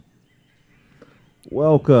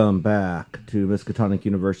Welcome back to Miskatonic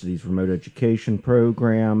University's remote education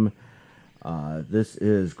program. This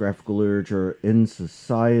is Graphical Literature in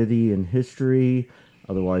Society and History,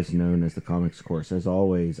 otherwise known as the Comics course. As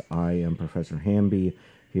always, I am Professor Hamby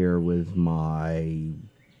here with my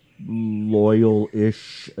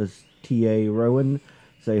loyal-ish TA Rowan.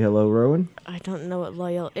 Say hello, Rowan. I don't know what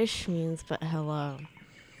loyal-ish means, but hello.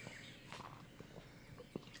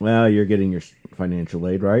 Well, you're getting your financial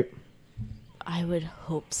aid, right? I would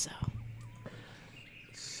hope so.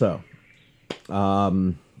 So,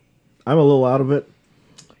 I'm a little out of it.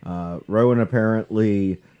 Rowan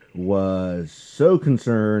apparently was so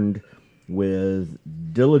concerned with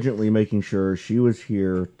diligently making sure she was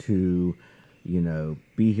here to,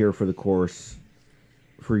 be here for the course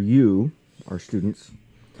for you, our students,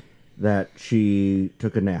 that she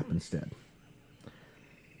took a nap instead.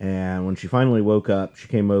 And when she finally woke up, she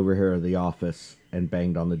came over here to the office and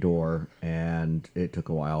banged on the door, and it took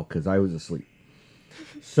a while because I was asleep.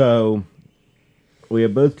 So we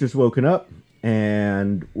have both just woken up,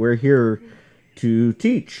 and we're here to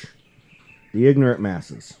teach the ignorant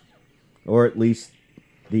masses, or at least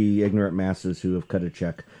the ignorant masses who have cut a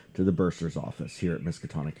check to the bursar's office here at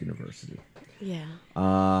Miskatonic University. Yeah.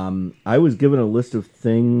 I was given a list of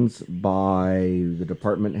things by the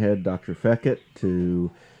department head, Dr. Feckett,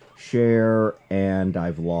 to share, and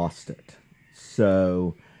I've lost it.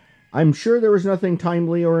 So I'm sure there was nothing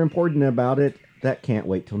timely or important about it. That can't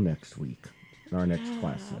wait till next week, our next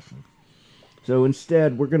class session. So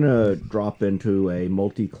instead, we're going to drop into a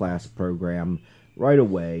multi-class program right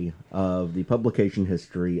away of the publication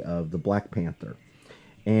history of the Black Panther.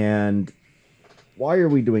 And why are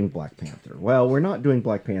we doing Black Panther? Well, we're not doing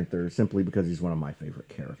Black Panther simply because he's one of my favorite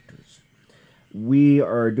characters. We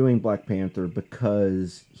are doing Black Panther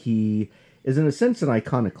because he is, in a sense, an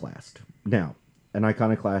iconoclast. Now, an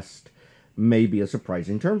iconoclast may be a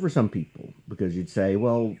surprising term for some people, because you'd say,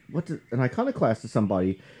 well, an iconoclast is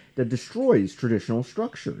somebody that destroys traditional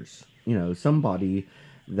structures. Somebody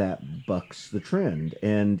that bucks the trend.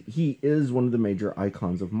 And he is one of the major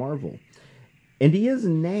icons of Marvel. And he is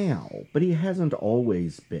now, but he hasn't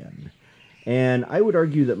always been. And I would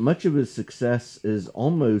argue that much of his success is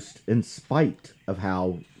almost in spite of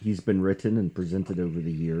how he's been written and presented over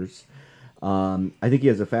the years. I think he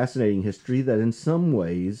has a fascinating history that in some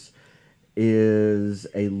ways is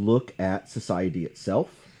a look at society itself,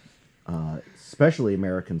 especially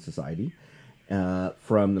American society,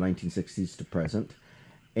 from the 1960s to present.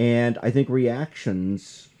 And I think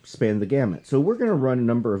reactions span the gamut. So we're going to run a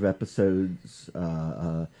number of episodes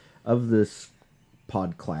of this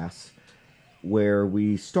pod class where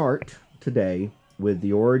we start today with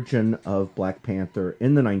the origin of Black Panther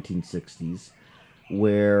in the 1960s,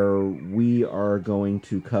 where we are going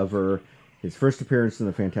to cover his first appearance in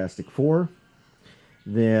the Fantastic Four,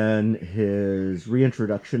 then his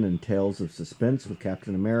reintroduction in Tales of Suspense with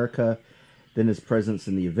Captain America, then his presence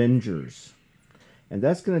in the Avengers. And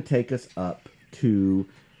that's going to take us up to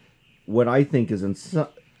what I think is in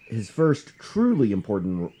his first truly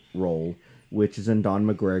important role, which is in Don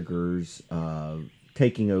McGregor's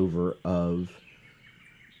taking over of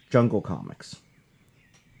Jungle Comics.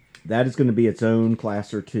 That is going to be its own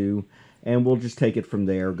class or two, and we'll just take it from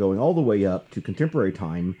there, going all the way up to contemporary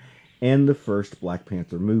time and the first Black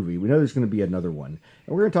Panther movie. We know there's going to be another one.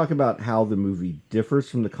 And we're going to talk about how the movie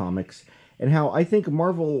differs from the comics, and how I think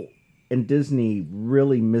Marvel and Disney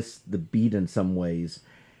really missed the beat in some ways,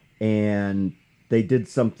 and they did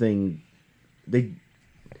something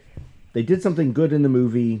they did something good in the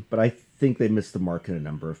movie, but I think they missed the mark in a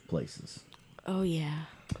number of places. Oh, yeah.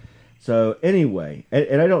 So anyway,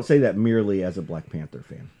 and I don't say that merely as a Black Panther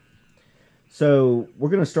fan. So we're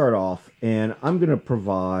going to start off, and I'm going to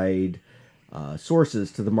provide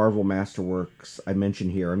sources to the Marvel Masterworks I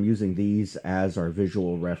mentioned here. I'm using these as our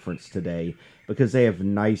visual reference today because they have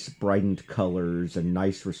nice brightened colors and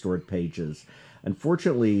nice restored pages.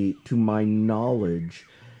 Unfortunately, to my knowledge,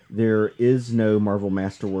 there is no Marvel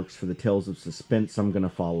Masterworks for the Tales of Suspense I'm going to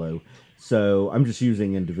follow, so I'm just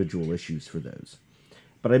using individual issues for those.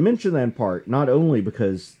 But I mention that in part not only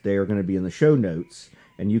because they are going to be in the show notes,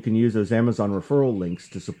 and you can use those Amazon referral links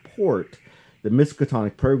to support the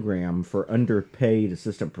Miskatonic program for underpaid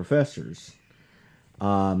assistant professors,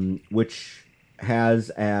 which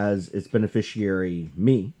has as its beneficiary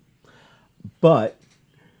me, but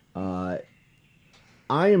I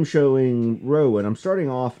am showing Rowan. I'm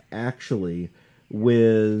starting off actually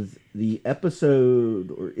with the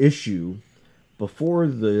episode or issue before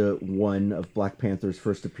the one of Black Panther's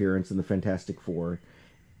first appearance in the Fantastic Four,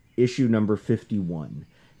 issue number 51.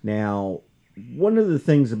 Now, one of the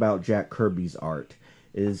things about Jack Kirby's art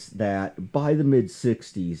is that by the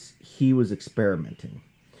mid-60s, he was experimenting.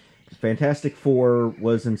 Fantastic Four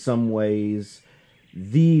was in some ways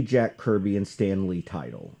the Jack Kirby and Stan Lee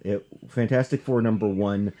title. Fantastic Four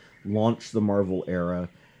 #1 launched the Marvel era.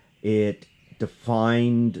 It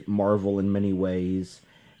defined Marvel in many ways,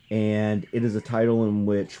 and it is a title in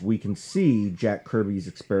which we can see Jack Kirby's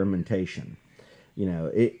experimentation.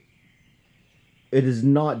 It is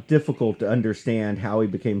not difficult to understand how he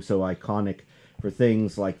became so iconic for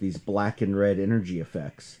things like these black and red energy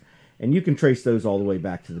effects. And you can trace those all the way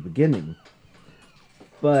back to the beginning.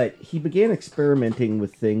 But he began experimenting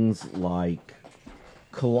with things like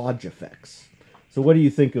collage effects. So what do you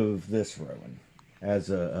think of this, Rowan, as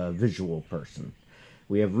a visual person?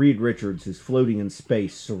 We have Reed Richards, who's floating in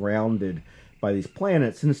space surrounded by these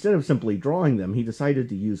planets, and instead of simply drawing them, he decided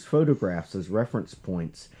to use photographs as reference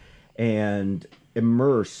points and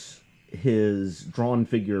immerse his drawn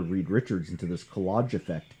figure of Reed Richards into this collage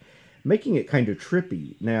effect, making it kind of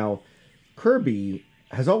trippy. Now, Kirby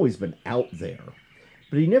has always been out there,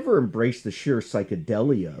 but he never embraced the sheer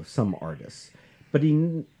psychedelia of some artists. But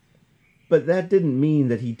that didn't mean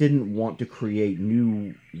that he didn't want to create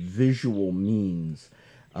new visual means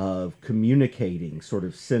of communicating sort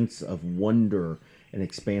of sense of wonder and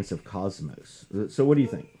expansive cosmos. So what do you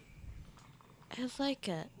think? I like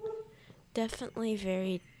it. Definitely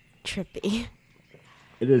very trippy.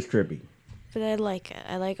 It is trippy. But I like it.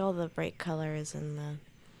 I like all the bright colors and the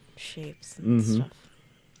shapes and stuff.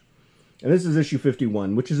 And this is issue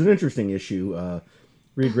 51, which is an interesting issue.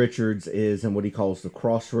 Reed Richards is in what he calls the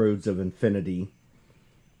crossroads of infinity.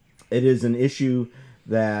 It is an issue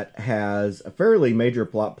that has a fairly major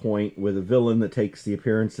plot point with a villain that takes the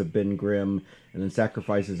appearance of Ben Grimm and then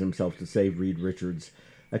sacrifices himself to save Reed Richards.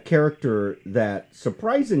 A character that,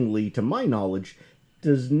 surprisingly, to my knowledge,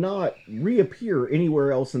 does not reappear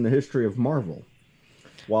anywhere else in the history of Marvel.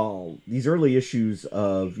 While these early issues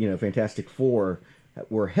of, Fantastic Four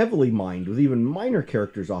were heavily mined, with even minor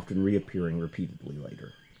characters often reappearing repeatedly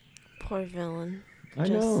later. Poor villain. I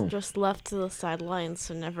know. Just left to the sidelines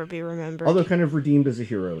to never be remembered. Although kind of redeemed as a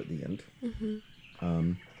hero at the end.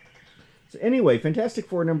 Mm-hmm. So anyway, Fantastic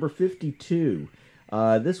Four number 52.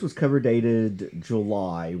 This was cover dated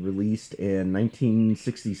July, released in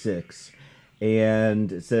 1966.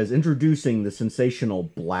 And it says, introducing the sensational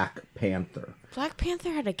Black Panther. Black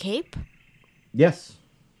Panther had a cape? Yes.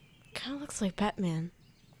 Kind of looks like Batman.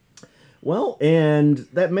 Well, and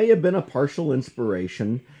that may have been a partial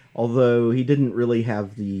inspiration, although he didn't really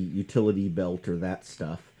have the utility belt or that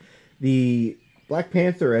stuff. The Black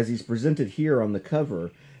Panther, as he's presented here on the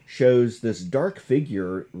cover, shows this dark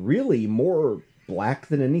figure, really more black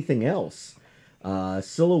than anything else,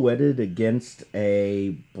 silhouetted against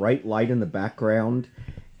a bright light in the background,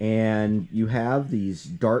 and you have these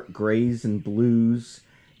dark grays and blues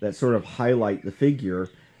that sort of highlight the figure,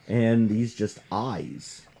 and these just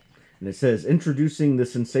eyes. And it says, introducing the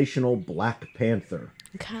sensational Black Panther.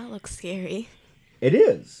 It kind of looks scary. It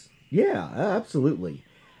is. Yeah, absolutely.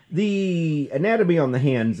 The anatomy on the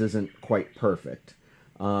hands isn't quite perfect,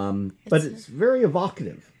 but it's very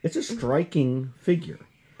evocative. It's a striking figure.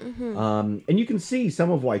 Mm-hmm. And you can see some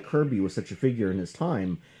of why Kirby was such a figure in his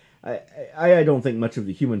time. I don't think much of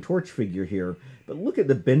the Human Torch figure here, but look at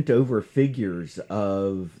the bent-over figures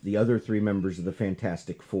of the other three members of the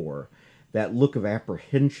Fantastic Four. That look of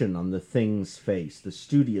apprehension on the Thing's face, the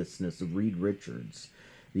studiousness of Reed Richards,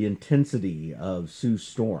 the intensity of Sue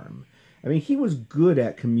Storm. I mean, he was good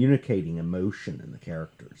at communicating emotion in the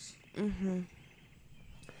characters. Mm-hmm.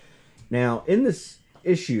 Now, in this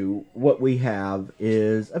issue, what we have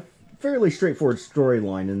is a fairly straightforward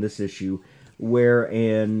storyline in this issue,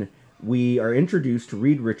 wherein we are introduced to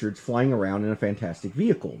Reed Richards flying around in a fantastic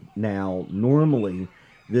vehicle. Now, normally,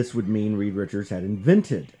 this would mean Reed Richards had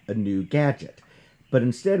invented a new gadget. But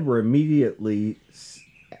instead, we're immediately...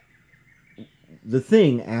 The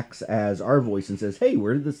Thing acts as our voice and says, hey,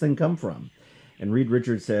 where did this thing come from? And Reed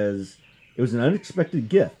Richards says, it was an unexpected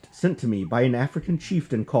gift sent to me by an African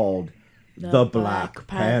chieftain called the Black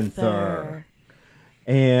Panther.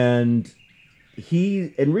 And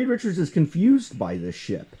Reed Richards is confused by this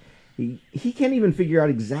ship. He can't even figure out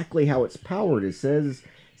exactly how it's powered. It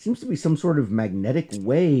seems to be some sort of magnetic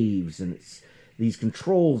waves, and these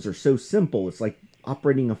controls are so simple. It's like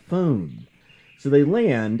operating a phone. So they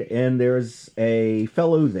land, and there's a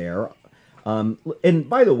fellow there. And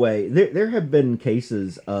by the way, there have been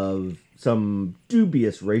cases of some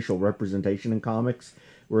dubious racial representation in comics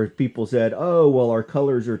where people said, oh, well, our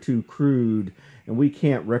colors are too crude, and we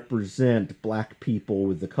can't represent black people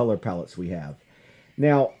with the color palettes we have.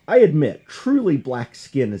 Now, I admit, truly black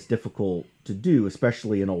skin is difficult to do,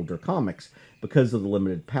 especially in older comics. because of the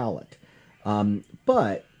limited palette.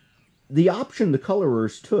 But the option the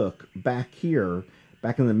colorers took back in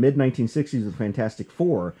the mid-1960s with Fantastic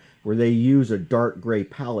Four, where they use a dark gray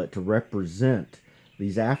palette to represent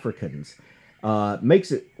these Africans,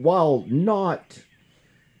 makes it, while not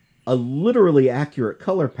a literally accurate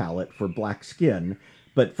color palette for black skin,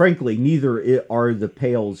 but frankly, neither are the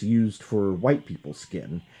pales used for white people's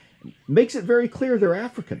skin, makes it very clear they're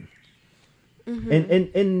African.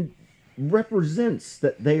 And represents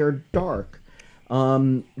that they are dark.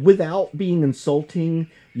 Without being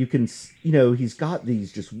insulting, you can, he's got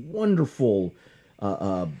these just wonderful,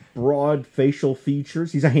 broad facial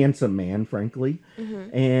features. He's a handsome man, frankly.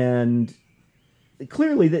 And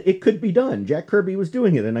clearly that it could be done. Jack Kirby was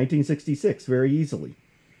doing it in 1966 very easily.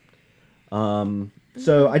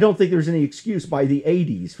 So I don't think there's any excuse by the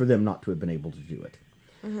 80s for them not to have been able to do it.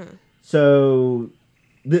 So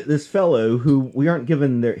this fellow, who we aren't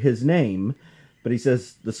given his name, but he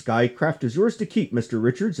says, "The Skycraft is yours to keep, Mr.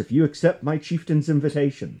 Richards, if you accept my chieftain's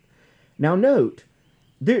invitation." Now note,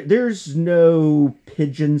 there's no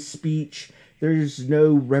pigeon speech. There's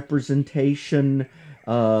no representation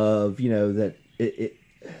of, that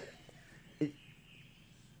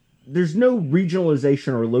there's no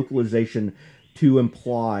regionalization or localization to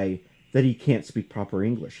imply that he can't speak proper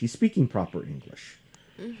English. He's speaking proper English.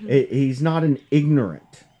 He's not an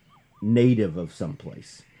ignorant native of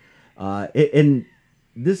someplace. And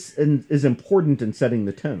this is important in setting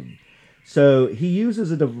the tone. So he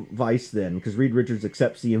uses a device then, because Reed Richards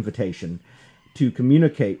accepts the invitation to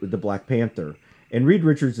communicate with the Black Panther. And Reed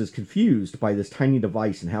Richards is confused by this tiny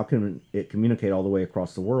device and how can it communicate all the way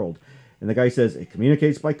across the world. And the guy says, it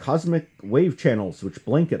communicates by cosmic wave channels which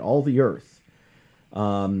blanket all the earth.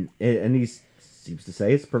 And he seems to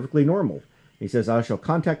say it's perfectly normal. He says, I shall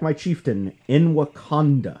contact my chieftain in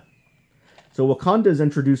Wakanda. So Wakanda is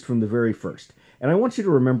introduced from the very first. And I want you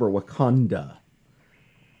to remember Wakanda,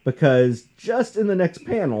 because just in the next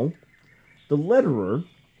panel, the letterer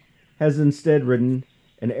has instead written,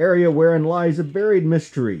 an area wherein lies a buried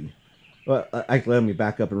mystery. Actually, let me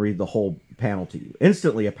back up and read the whole panel to you.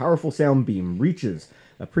 Instantly, a powerful sound beam reaches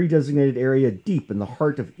a pre-designated area deep in the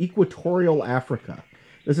heart of equatorial Africa.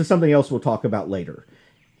 This is something else we'll talk about later.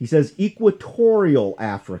 He says equatorial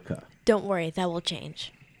Africa. Don't worry, that will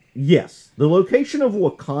change. Yes. The location of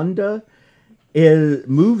Wakanda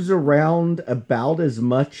moves around about as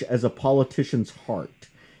much as a politician's heart.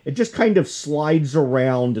 It just kind of slides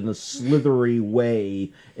around in a slithery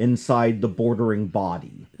way inside the bordering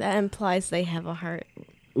body. That implies they have a heart.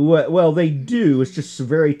 Well, they do. It's just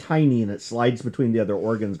very tiny, and it slides between the other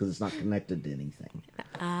organs because it's not connected to anything.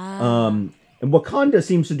 And Wakanda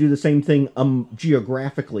seems to do the same thing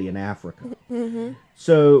geographically in Africa.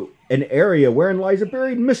 So, an area wherein lies a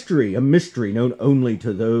buried mystery, a mystery known only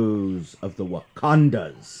to those of the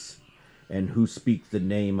Wakandas, and who speak the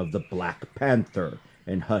name of the Black Panther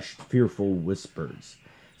in hushed, fearful whispers.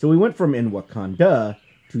 So we went from in Wakanda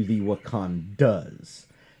to the Wakandas.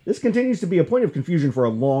 This continues to be a point of confusion for a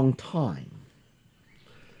long time.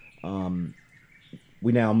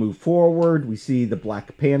 We now move forward. We see the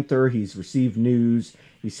Black Panther. He's received news.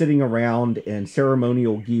 He's sitting around in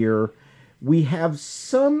ceremonial gear. We have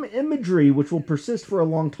some imagery which will persist for a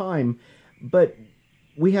long time, but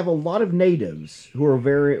we have a lot of natives who are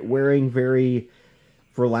wearing very,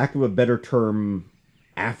 for lack of a better term,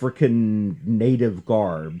 African native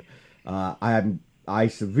garb. I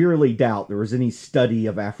severely doubt there was any study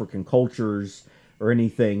of African cultures or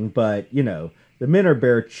anything, but, the men are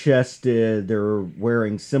bare-chested, they're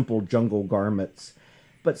wearing simple jungle garments,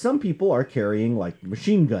 but some people are carrying, like,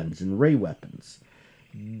 machine guns and ray weapons.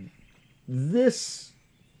 This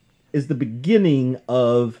is the beginning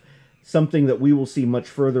of something that we will see much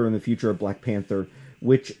further in the future of Black Panther,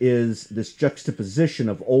 which is this juxtaposition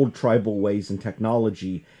of old tribal ways and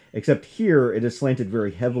technology, except here it is slanted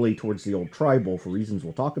very heavily towards the old tribal for reasons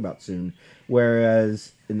we'll talk about soon,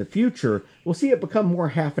 whereas in the future, we'll see it become more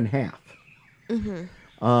half and half.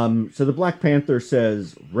 So the Black Panther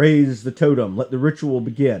says, raise the totem, let the ritual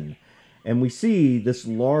begin. And we see this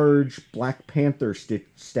large Black Panther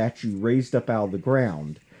statue raised up out of the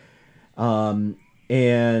ground. And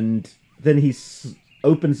then he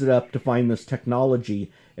opens it up to find this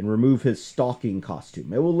technology and remove his stalking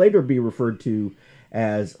costume. It will later be referred to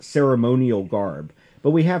as ceremonial garb.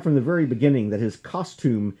 But we have from the very beginning that his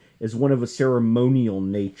costume is one of a ceremonial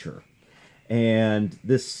nature. And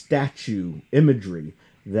this statue imagery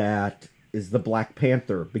that is the Black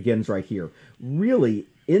Panther begins right here. Really,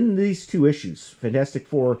 in these two issues, Fantastic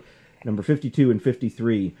Four, number 52 and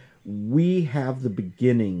 53, we have the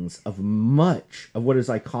beginnings of much of what is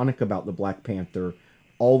iconic about the Black Panther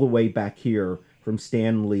all the way back here from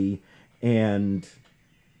Stan Lee and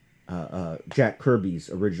Jack Kirby's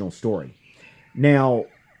original story. Now,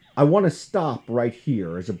 I want to stop right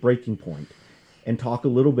here as a breaking point and talk a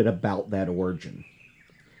little bit about that origin.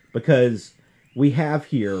 Because we have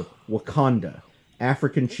here Wakanda,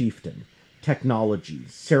 African chieftain,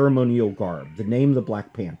 technologies, ceremonial garb, the name of the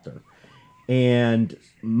Black Panther, and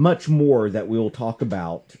much more that we will talk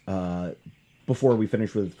about before we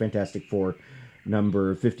finish with Fantastic Four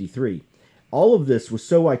number 53. All of this was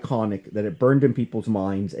so iconic that it burned in people's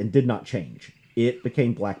minds and did not change. It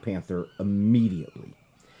became Black Panther immediately.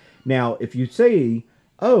 Now, if you say,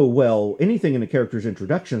 oh, well, anything in a character's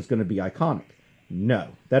introduction is going to be iconic. No,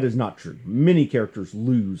 that is not true. Many characters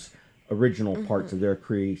lose original parts of their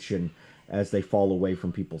creation as they fall away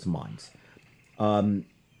from people's minds.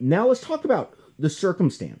 Now let's talk about the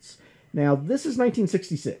circumstance. Now, this is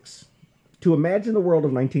 1966. To imagine the world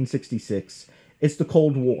of 1966, it's the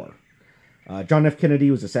Cold War. John F.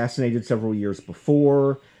 Kennedy was assassinated several years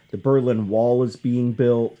before. The Berlin Wall is being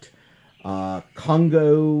built.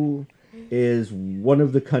 Congo is one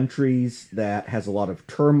of the countries that has a lot of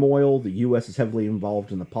turmoil. The U.S. is heavily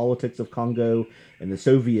involved in the politics of Congo, and the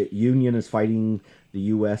Soviet Union is fighting the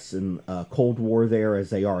U.S. in a Cold War there, as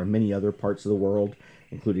they are in many other parts of the world,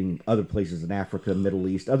 including other places in Africa, Middle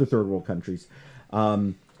East, other third world countries.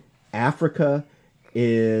 Africa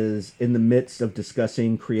is in the midst of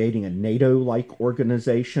discussing creating a NATO-like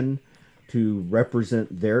organization to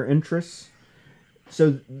represent their interests.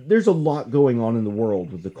 So there's a lot going on in the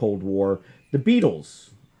world with the Cold War. The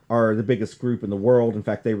Beatles are the biggest group in the world. In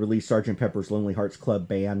fact, they released Sgt. Pepper's Lonely Hearts Club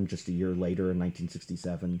Band just a year later in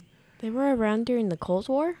 1967. They were around during the Cold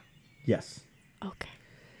War? Yes. Okay.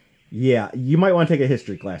 Yeah, you might want to take a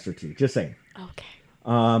history class or two. Just saying.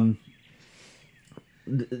 Okay.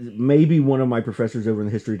 Maybe one of my professors over in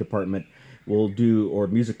the history department will do, or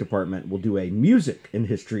music department will do a music and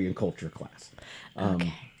history and culture class.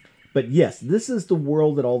 Okay. But yes, this is the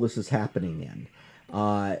world that all this is happening in.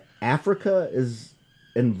 Africa is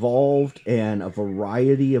involved in a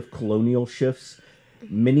variety of colonial shifts.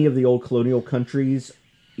 Many of the old colonial countries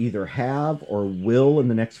either have or will in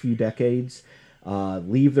the next few decades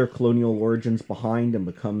leave their colonial origins behind and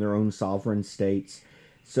become their own sovereign states.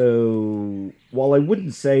 So while I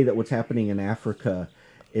wouldn't say that what's happening in Africa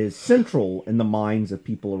is central in the minds of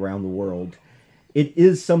people around the world, it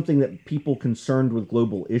is something that people concerned with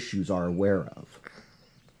global issues are aware of.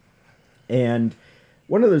 And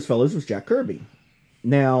one of those fellows was Jack Kirby.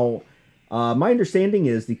 Now, my understanding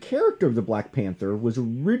is the character of the Black Panther was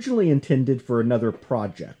originally intended for another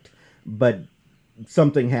project, but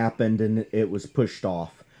something happened and it was pushed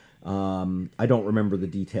off. I don't remember the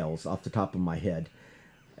details off the top of my head.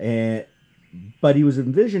 But he was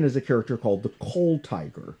envisioned as a character called the Coal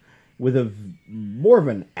Tiger, with a more of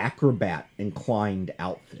an acrobat inclined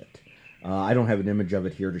outfit. I don't have an image of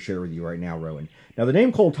it here to share with you right now, Rowan. Now, the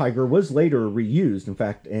name Coal Tiger was later reused. In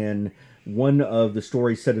fact, in one of the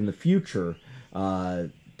stories set in the future,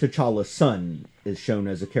 T'Challa's son is shown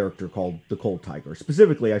as a character called the Coal Tiger.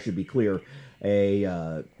 Specifically, I should be clear,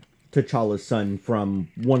 T'Challa's son from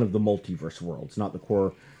one of the multiverse worlds, not the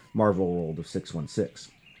core Marvel world of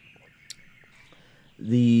 616.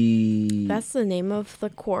 That's the name of the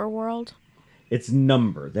core world? It's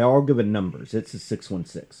number. They're all given numbers. It's a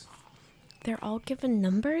 616. They're all given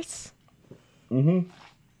numbers? Mm-hmm.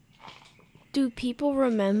 Do people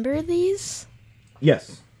remember these?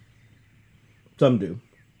 Yes. Some do.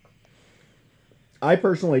 I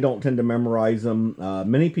personally don't tend to memorize them.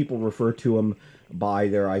 Many people refer to them by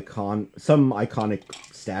their some iconic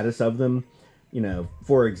status of them. You know,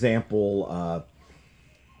 for example,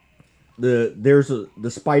 there's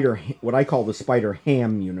the Spider, what I call the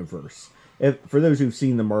Spider-Ham universe. For those who've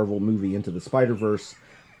seen the Marvel movie Into the Spider-Verse,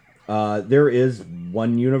 there is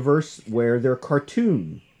one universe where they're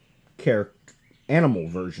cartoon animal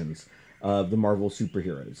versions of the Marvel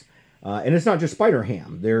superheroes. And it's not just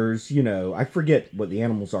Spider-Ham. There's, I forget what the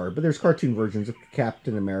animals are, but there's cartoon versions of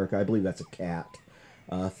Captain America. I believe that's a cat.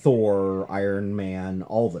 Thor, Iron Man,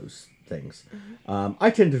 all those things. Mm-hmm.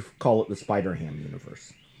 I tend to call it the Spider-Ham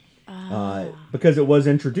universe. Because it was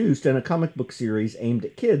introduced in a comic book series aimed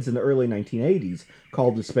at kids in the early 1980s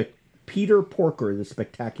called Peter Porker, the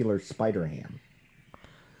Spectacular Spider-Ham.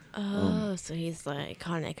 Oh, so he's the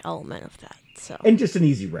iconic element of that. So, and just an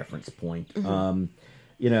easy reference point.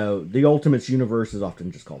 Mm-hmm. The Ultimates universe is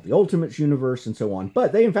often just called the Ultimates universe and so on.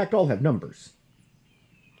 But they, in fact, all have numbers.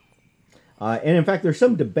 And, in fact, there's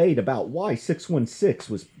some debate about why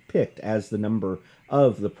 616 was picked as the number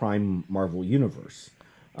of the Prime Marvel universe.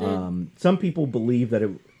 Some people believe that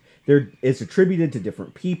it's attributed to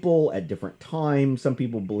different people at different times. Some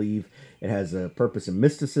people believe it has a purpose in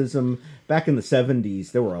mysticism. Back in the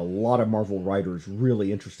 70s, there were a lot of Marvel writers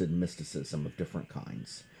really interested in mysticism of different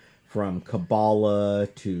kinds, from Kabbalah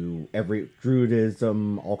to every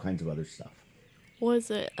Druidism, all kinds of other stuff.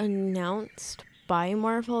 Was it announced by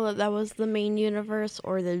Marvel that that was the main universe,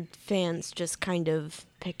 or the fans just kind of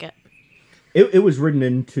pick it? It was written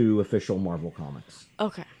into official Marvel comics.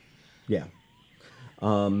 Okay. Yeah.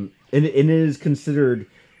 And it is considered,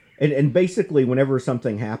 and basically whenever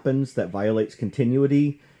something happens that violates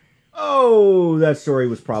continuity, that story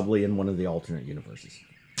was probably in one of the alternate universes.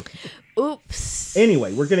 Oops.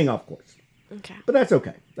 Anyway, we're getting off course. Okay. But that's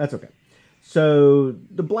okay. That's okay. So,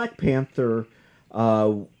 the Black Panther,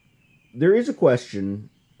 there is a question,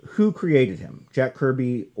 who created him? Jack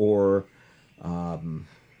Kirby or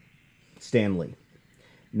Stan Lee?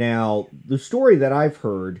 Now, the story that I've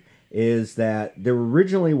heard is that there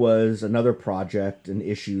originally was another project, an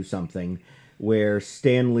issue, something, where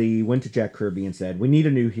Stan Lee went to Jack Kirby and said, we need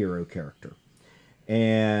a new hero character.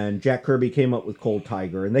 And Jack Kirby came up with Cold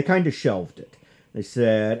Tiger, and they kind of shelved it. They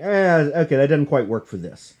said, okay, that doesn't quite work for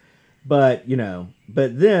this. But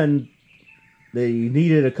then they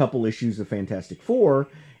needed a couple issues of Fantastic Four,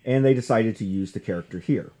 and they decided to use the character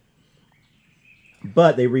here.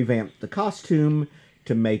 But they revamped the costume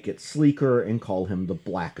to make it sleeker and call him the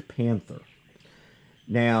Black Panther.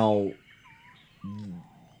 Now,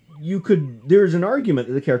 there's an argument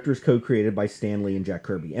that the character is co-created by Stan Lee and Jack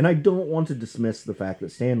Kirby. And I don't want to dismiss the fact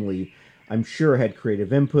that Stan Lee, I'm sure, had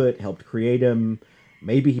creative input, helped create him.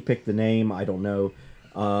 Maybe he picked the name, I don't know.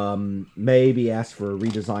 Maybe asked for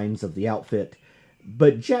redesigns of the outfit.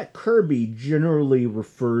 But Jack Kirby generally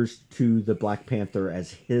refers to the Black Panther as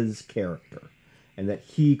his character, and that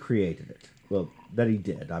he created it. Well, that he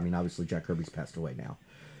did. I mean, obviously Jack Kirby's passed away now.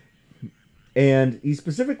 And he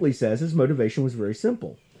specifically says his motivation was very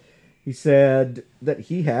simple. He said that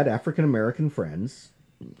he had African-American friends,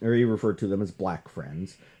 or he referred to them as black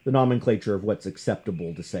friends. The nomenclature of what's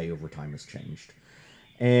acceptable to say over time has changed.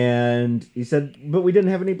 And he said, but we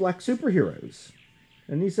didn't have any black superheroes.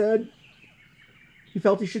 And he said he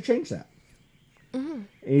felt he should change that. Mm-hmm.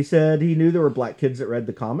 He said he knew there were black kids that read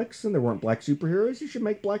the comics and there weren't black superheroes. He should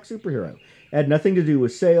make black superhero. It had nothing to do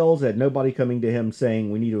with sales. It had nobody coming to him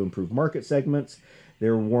saying we need to improve market segments.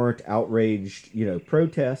 There weren't outraged,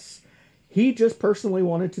 protests. He just personally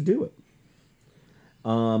wanted to do it.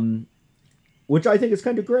 Which I think is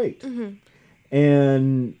kind of great. Mm-hmm.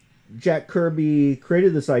 And Jack Kirby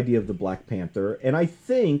created this idea of the Black Panther. And I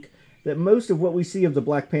think that most of what we see of the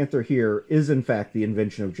Black Panther here is, in fact, the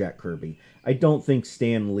invention of Jack Kirby. I don't think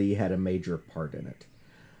Stan Lee had a major part in it.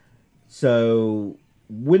 So,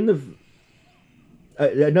 another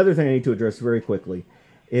thing I need to address very quickly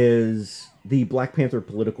is the Black Panther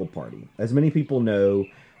political party. As many people know,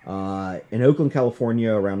 in Oakland, California,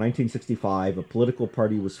 around 1965, a political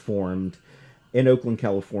party was formed in Oakland,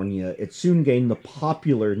 California. It soon gained the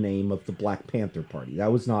popular name of the Black Panther Party.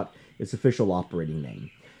 That was not its official operating name.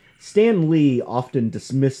 Stan Lee often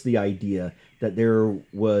dismissed the idea that there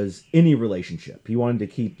was any relationship. He wanted to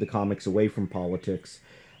keep the comics away from politics.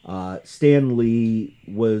 Stan Lee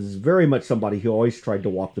was very much somebody who always tried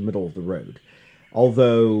to walk the middle of the road,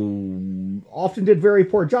 although often did a very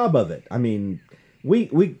poor job of it. I mean, we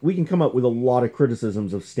can come up with a lot of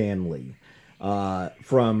criticisms of Stan Lee,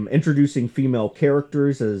 from introducing female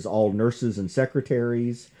characters as all nurses and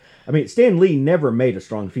secretaries. I mean, Stan Lee never made a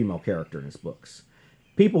strong female character in his books.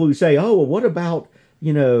 People who say, oh, well, what about,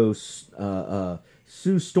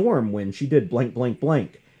 Sue Storm when she did blank, blank,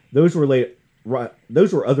 blank? Those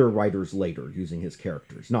were other writers later using his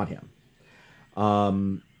characters, not him.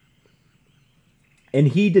 And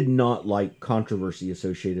he did not like controversy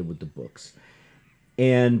associated with the books.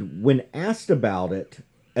 And when asked about it,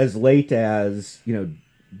 as late as,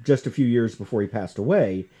 just a few years before he passed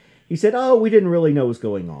away, he said, oh, we didn't really know what was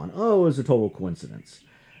going on. Oh, it was a total coincidence.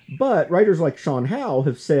 But writers like Sean Howe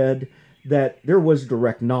have said that there was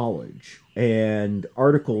direct knowledge, and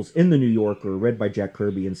articles in the New Yorker read by Jack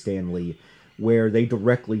Kirby and Stan Lee where they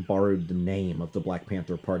directly borrowed the name of the Black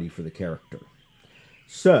Panther Party for the character.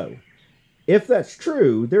 So, if that's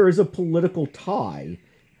true, there is a political tie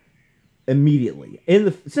immediately. And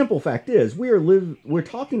the simple fact is, we're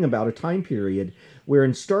talking about a time period where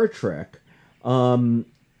in Star Trek, many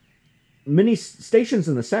stations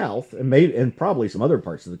in the South, and probably some other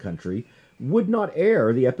parts of the country, would not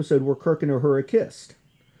air the episode where Kirk and Uhura kissed.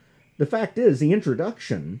 The fact is, the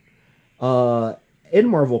introduction in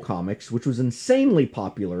Marvel Comics, which was insanely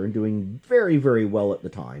popular and doing very, very well at the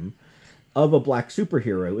time, of a black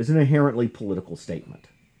superhero is an inherently political statement.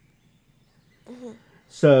 Mm-hmm.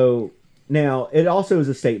 So now it also is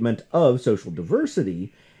a statement of social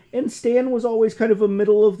diversity, and Stan was always kind of a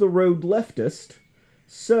middle of the road leftist.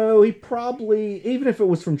 So he probably, even if it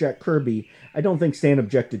was from Jack Kirby, I don't think Stan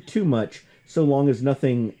objected too much, so long as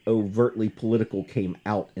nothing overtly political came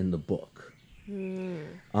out in the book.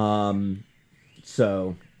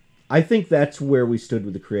 So I think that's where we stood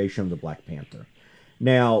with the creation of the Black Panther.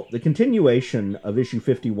 Now, the continuation of issue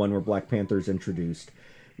 51, where Black Panther is introduced,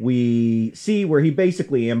 we see where he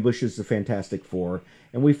basically ambushes the Fantastic Four,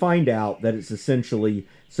 and we find out that it's essentially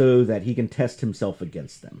so that he can test himself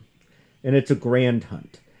against them. And it's a grand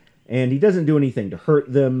hunt. And he doesn't do anything to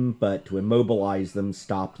hurt them, but to immobilize them,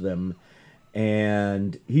 stop them.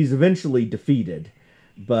 And he's eventually defeated.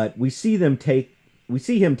 But we see him take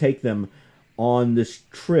them on this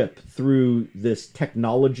trip through this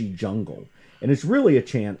technology jungle. And it's really a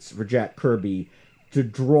chance for Jack Kirby to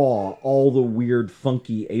draw all the weird,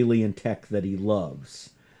 funky alien tech that he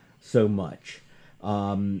loves so much.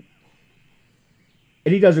 And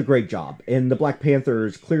he does a great job. And the Black Panther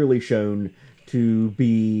is clearly shown to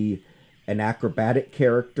be an acrobatic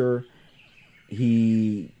character.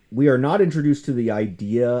 We are not introduced to the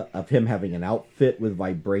idea of him having an outfit with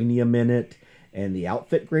vibranium in it and the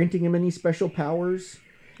outfit granting him any special powers.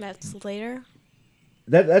 That's later?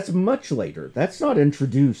 That's much later. That's not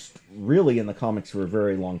introduced really in the comics for a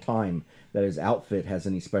very long time, that his outfit has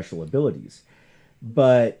any special abilities.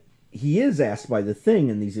 But he is asked by the Thing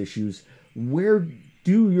in these issues, where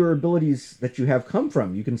do your abilities that you have come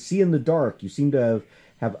from? You can see in the dark. You seem to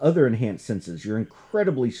have other enhanced senses. You're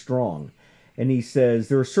incredibly strong. And he says,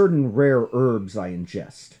 there are certain rare herbs I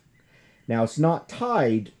ingest. Now, it's not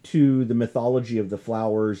tied to the mythology of the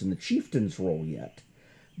flowers and the chieftain's role yet.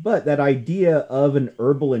 But that idea of an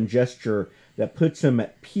herbal ingesture that puts him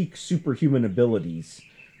at peak superhuman abilities,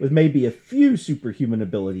 with maybe a few superhuman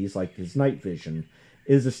abilities like his night vision,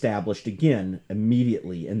 is established again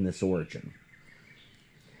immediately in this origin.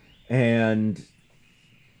 And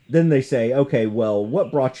then they say, okay, well,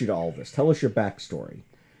 what brought you to all this? Tell us your backstory.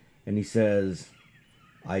 And he says,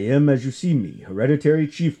 I am, as you see me, hereditary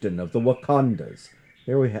chieftain of the Wakandas.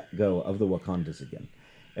 There we go, of the Wakandas again.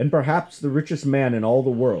 And perhaps the richest man in all the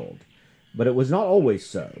world. But it was not always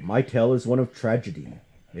so. My tale is one of tragedy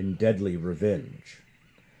and deadly revenge.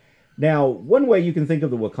 Now, one way you can think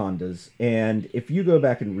of the Wakandas, and if you go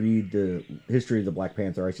back and read the history of the Black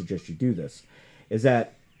Panther, I suggest you do this, is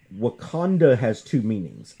that Wakanda has two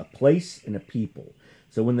meanings, a place and a people.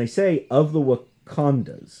 So when they say of the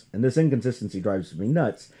Wakandas, and this inconsistency drives me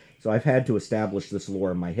nuts, so I've had to establish this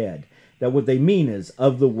lore in my head, that what they mean is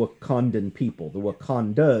of the Wakandan people, the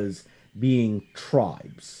Wakandas being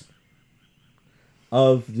tribes.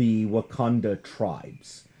 Of the Wakanda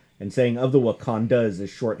tribes. And saying of the Wakandas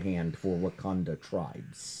is shorthand for Wakanda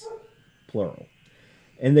tribes. Plural.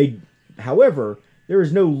 And however, there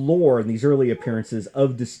is no lore in these early appearances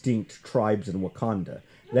of distinct tribes in Wakanda.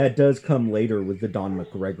 That does come later with the Don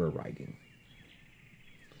McGregor writing.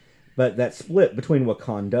 But that split between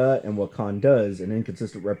Wakanda and Wakandas, an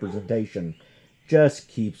inconsistent representation, just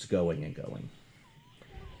keeps going and going.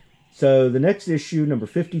 So the next issue, number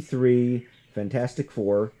 53, Fantastic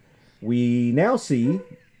Four, we now see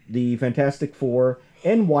the Fantastic Four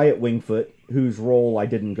and Wyatt Wingfoot, whose role I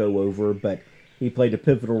didn't go over, but he played a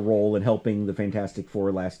pivotal role in helping the Fantastic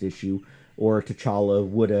Four last issue, or T'Challa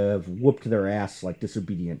would have whooped their ass like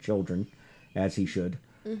disobedient children, as he should.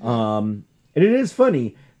 Mm-hmm. And it is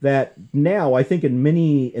funny that now, I think in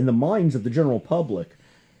the minds of the general public,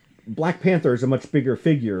 Black Panther is a much bigger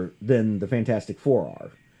figure than the Fantastic Four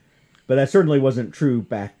are. But that certainly wasn't true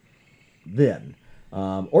back then.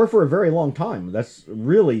 Or for a very long time. That's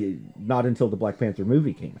really not until the Black Panther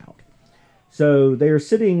movie came out. So they are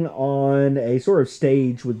sitting on a sort of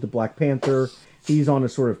stage with the Black Panther. He's on a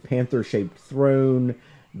sort of panther-shaped throne.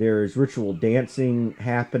 There's ritual dancing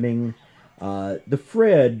happening. The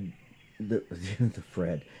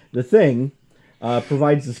Thing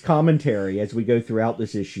provides this commentary as we go throughout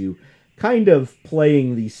this issue, kind of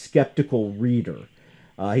playing the skeptical reader.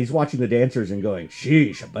 He's watching the dancers and going,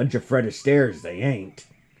 sheesh, a bunch of Fred Astaire's, they ain't.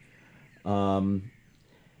 And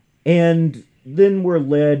then we're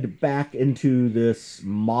led back into this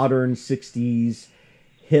modern 60s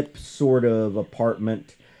hip sort of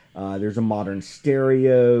apartment. There's a modern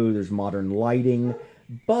stereo, there's modern lighting,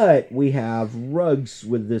 but we have rugs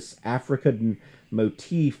with this African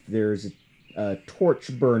motif. There's a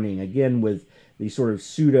torch burning, again with these sort of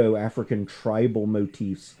pseudo-African tribal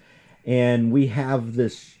motifs. And we have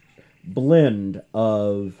this blend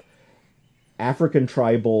of African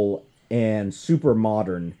tribal and super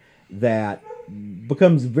modern that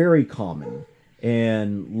becomes very common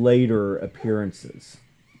in later appearances.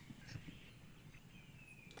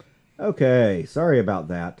 Okay, sorry about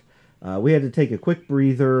that. We had to take a quick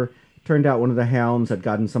breather. Turned out one of the hounds had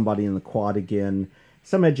gotten somebody in the quad again.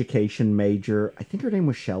 Some education major. I think her name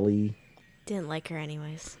was Shelley. Didn't like her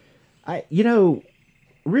anyways.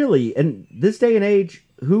 Really, in this day and age,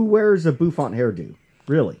 who wears a bouffant hairdo?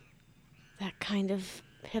 Really? That kind of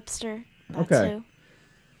hipster. Okay. Too.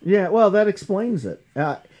 Yeah, well, that explains it.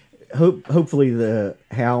 Hopefully the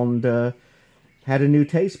hound had a new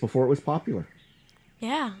taste before it was popular.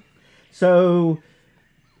 Yeah. So,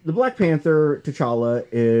 the Black Panther, T'Challa,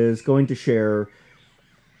 is going to share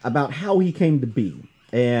about how he came to be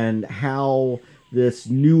and how this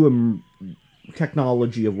new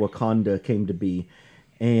technology of Wakanda came to be.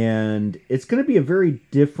 And it's going to be a very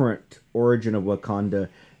different origin of Wakanda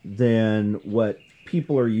than what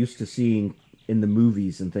people are used to seeing in the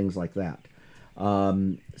movies and things like that.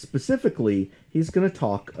 Specifically, he's going to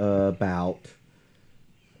talk about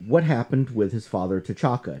what happened with his father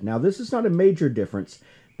T'Chaka. Now, this is not a major difference,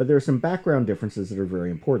 but there are some background differences that are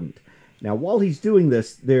very important. Now, while he's doing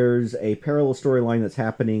this, there's a parallel storyline that's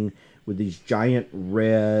happening with these giant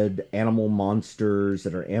red animal monsters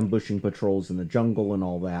that are ambushing patrols in the jungle and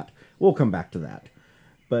all that. We'll come back to that.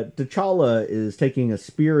 But T'Challa is taking a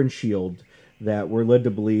spear and shield that we're led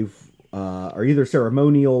to believe are either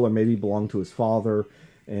ceremonial or maybe belong to his father.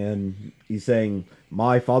 And he's saying,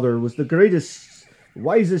 "My father was the greatest,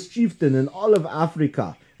 wisest chieftain in all of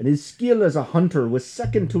Africa, and his skill as a hunter was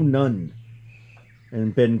second to none."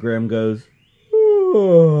 And Ben Grimm goes,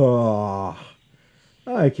 "Oh,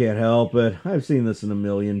 I can't help it. I've seen this in a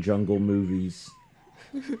million jungle movies."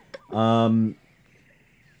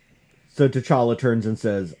 So T'Challa turns and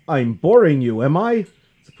says, "I'm boring you, am I?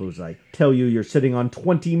 Suppose I tell you you're sitting on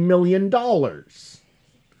 $20 million.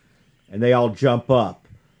 And they all jump up.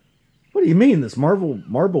 "What do you mean, this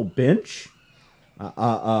marble bench?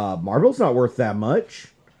 Marble's not worth that much."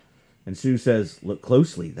 And Sue says, "Look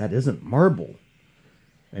closely, that isn't marble."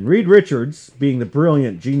 And Reed Richards, being the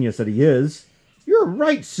brilliant genius that he is, "You're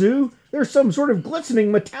right, Sue. There's some sort of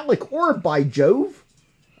glistening metallic orb, by Jove."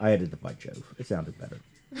 I added the by Jove. It sounded better.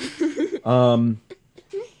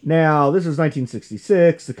 Now, this is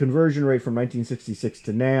 1966. The conversion rate from 1966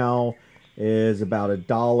 to now is about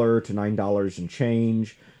 $1 to $9 and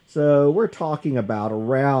change. So we're talking about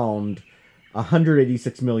around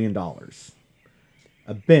 $186 million.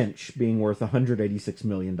 A bench being worth $186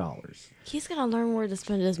 million. He's got to learn where to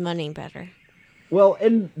spend his money better. Well,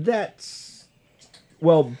 and that's...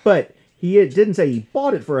 Well, but he didn't say he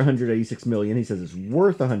bought it for $186 million. He says it's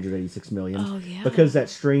worth $186 million. Oh, yeah. Because that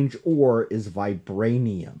strange ore is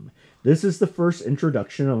vibranium. This is the first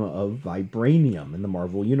introduction of vibranium in the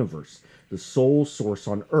Marvel Universe. The sole source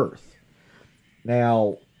on Earth.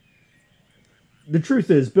 Now, the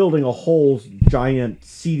truth is, building a whole giant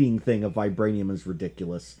seating thing of vibranium is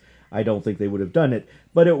ridiculous. I don't think they would have done it.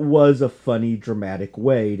 But it was a funny, dramatic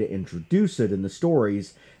way to introduce it in the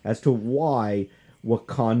stories as to why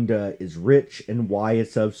Wakanda is rich and why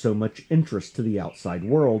it's of so much interest to the outside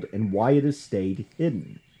world and why it has stayed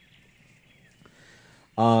hidden.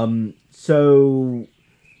 So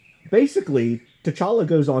basically, T'Challa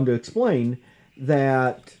goes on to explain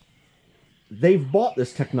that they've bought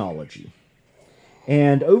this technology.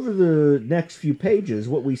 And over the next few pages,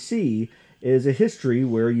 what we see is a history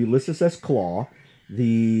where Ulysses S. Claw,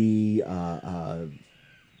 the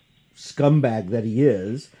scumbag that he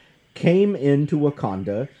is, came into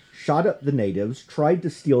Wakanda, shot up the natives, tried to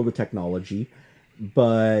steal the technology,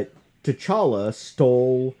 but T'Challa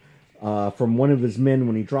stole from one of his men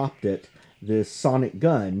when he dropped it, this sonic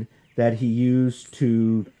gun that he used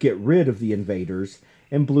to get rid of the invaders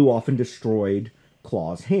and blew off and destroyed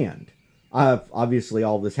Claw's hand. Obviously,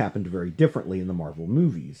 all this happened very differently in the Marvel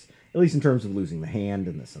movies, at least in terms of losing the hand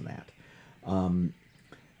and this and that.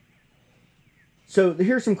 So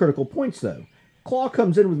here's some critical points, though. Claw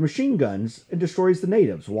comes in with machine guns and destroys the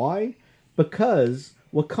natives. Why? Because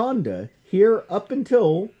Wakanda, here up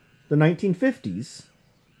until the 1950s,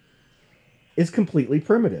 is completely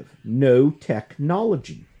primitive. No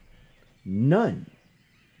technology. None.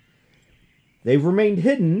 They've remained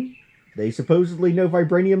hidden. They supposedly know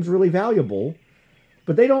vibranium's really valuable,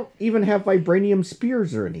 but they don't even have vibranium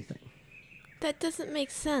spears or anything. That doesn't make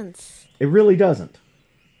sense. It really doesn't.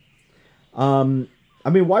 I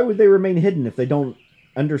mean, why would they remain hidden if they don't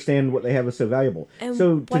understand what they have is so valuable? And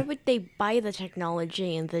so why would they buy the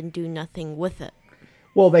technology and then do nothing with it?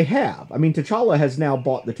 Well, they have. I mean, T'Challa has now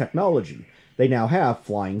bought the technology. They now have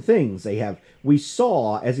flying things. We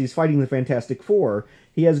saw, as he's fighting the Fantastic Four,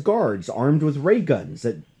 he has guards armed with ray guns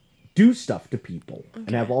that do stuff to people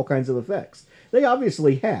and have all kinds of effects. They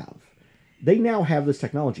obviously have. They now have this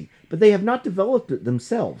technology, but they have not developed it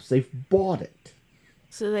themselves. They've bought it.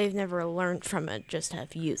 So they've never learned from it, just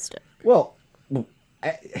have used it. Well,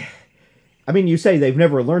 I mean, you say they've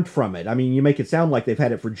never learned from it. I mean, you make it sound like they've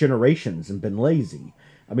had it for generations and been lazy.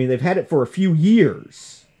 I mean, they've had it for a few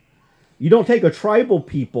years. You don't take a tribal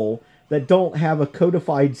people that don't have a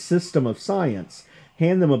codified system of science,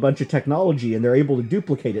 hand them a bunch of technology, and they're able to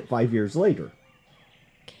duplicate it 5 years later.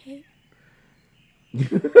 Okay.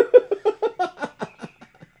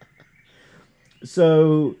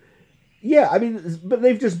 So, yeah, I mean, but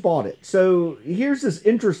they've just bought it. So here's this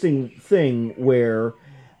interesting thing where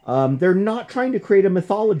they're not trying to create a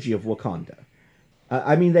mythology of Wakanda.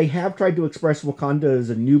 I mean, they have tried to express Wakanda as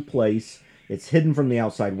a new place. It's hidden from the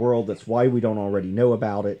outside world. That's why we don't already know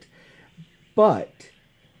about it. But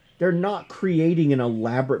they're not creating an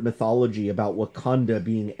elaborate mythology about Wakanda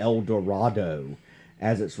being El Dorado,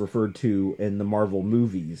 as it's referred to in the Marvel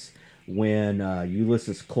movies, when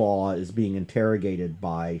Ulysses Claw is being interrogated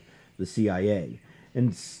by the CIA.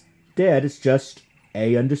 Instead, it's just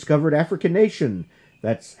a undiscovered African nation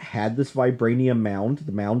that's had this vibranium mound.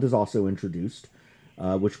 The mound is also introduced,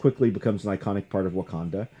 which quickly becomes an iconic part of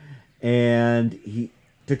Wakanda. And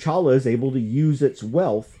T'Challa is able to use its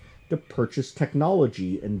wealth to purchase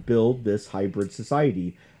technology and build this hybrid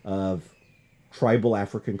society of tribal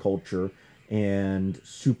African culture and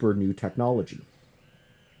super new technology.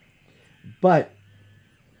 But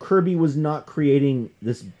Kirby was not creating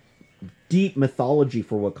this deep mythology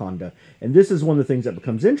for Wakanda. And this is one of the things that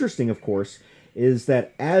becomes interesting, of course, is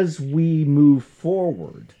that as we move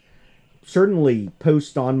forward, certainly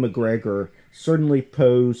post Don McGregor, certainly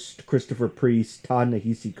post Christopher Priest,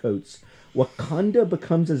 Ta-Nehisi Coates, Wakanda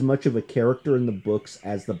becomes as much of a character in the books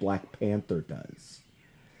as the Black Panther does.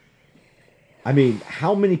 I mean,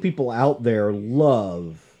 how many people out there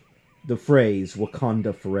love the phrase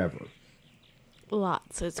Wakanda forever?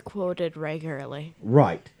 Lots. It's quoted regularly.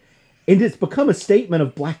 Right. And it's become a statement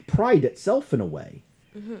of black pride itself in a way.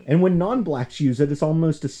 Mm-hmm. And when non-blacks use it, it's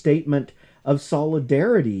almost a statement of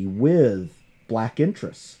solidarity with black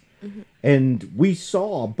interests. Mm-hmm. And we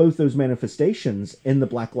saw both those manifestations in the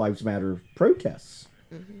Black Lives Matter protests.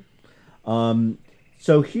 Mm-hmm.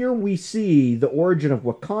 So here we see the origin of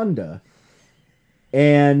Wakanda,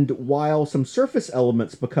 and while some surface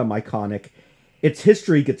elements become iconic, its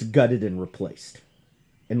history gets gutted and replaced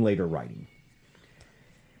in later writing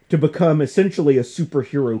to become essentially a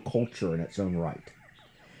superhero culture in its own right.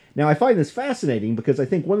 Now, I find this fascinating because I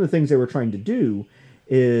think one of the things they were trying to do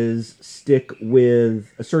is stick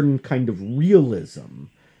with a certain kind of realism.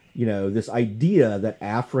 You know, this idea that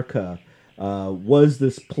Africa was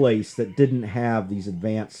this place that didn't have these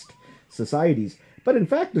advanced societies. But in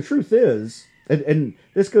fact, the truth is, and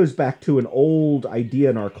this goes back to an old idea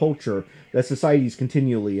in our culture, that societies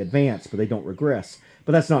continually advance, but they don't regress.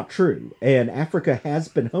 But that's not true. And Africa has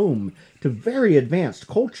been home to very advanced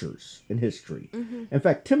cultures in history. Mm-hmm. In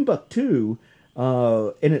fact, Timbuktu,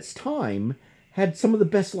 in its time, had some of the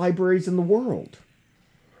best libraries in the world.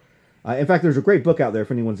 In fact, there's a great book out there, if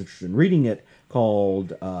anyone's interested in reading it, called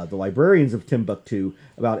The Librarians of Timbuktu,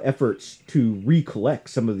 about efforts to recollect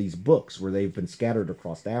some of these books where they've been scattered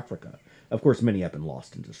across Africa. Of course, many have been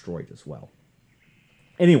lost and destroyed as well.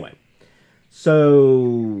 Anyway,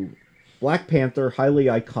 so Black Panther, highly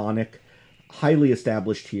iconic, highly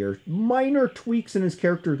established here. Minor tweaks in his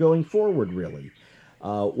character going forward, really.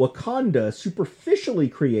 Wakanda, superficially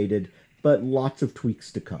created, but lots of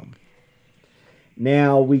tweaks to come.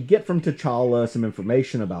 Now, we get from T'Challa some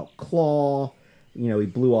information about Claw. You know, he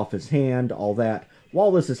blew off his hand, all that.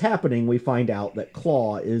 While this is happening, we find out that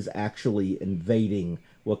Claw is actually invading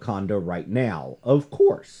Wakanda right now. Of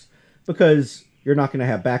course. Because you're not going to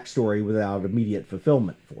have backstory without immediate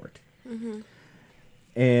fulfillment for it. Mm-hmm.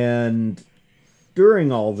 And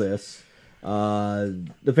during all this,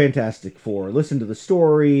 the Fantastic Four listen to the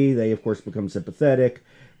story. They, of course, become sympathetic.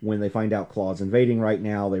 When they find out Claw's invading right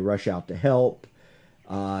now, they rush out to help.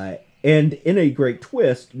 And in a great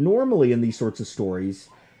twist, normally in these sorts of stories,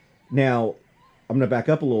 now, I'm going to back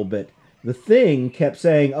up a little bit. The Thing kept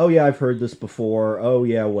saying, oh yeah, I've heard this before. Oh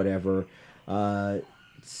yeah, whatever.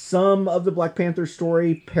 Some of the Black Panther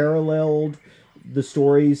story paralleled the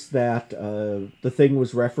stories that the Thing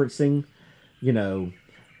was referencing, you know,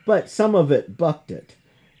 but some of it bucked it.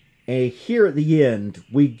 And here at the end,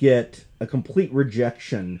 we get a complete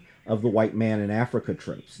rejection of the white man in Africa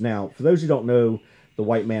tropes. Now, for those who don't know the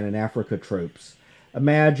white man in Africa tropes,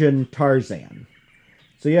 imagine Tarzan.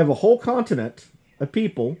 So you have a whole continent of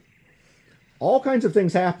people, all kinds of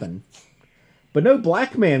things happen, But no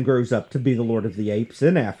black man grows up to be the Lord of the Apes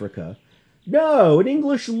in Africa. No, an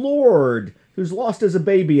English lord who's lost as a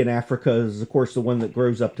baby in Africa is, of course, the one that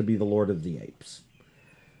grows up to be the Lord of the Apes.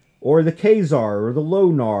 Or the Khazar, or the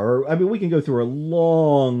Lonar. I mean, we can go through a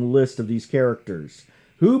long list of these characters.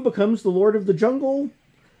 Who becomes the Lord of the Jungle?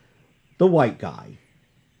 The white guy,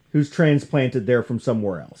 who's transplanted there from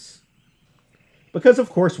somewhere else. Because, of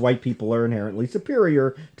course, white people are inherently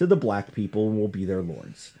superior to the black people and will be their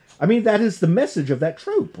lords. I mean, that is the message of that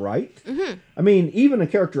trope, right? Mm-hmm. I mean, even a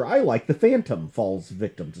character I like, the Phantom, falls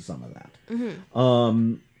victim to some of that.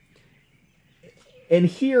 Mm-hmm. And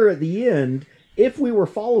here at the end, if we were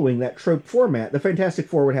following that trope format, the Fantastic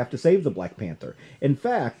Four would have to save the Black Panther. In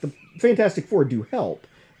fact, the Fantastic Four do help.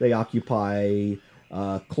 They occupy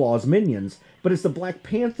Claw's minions, but it's the Black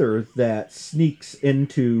Panther that sneaks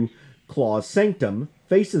into Claw's sanctum,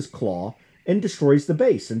 faces Claw, and destroys the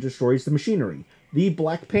base and destroys the machinery. The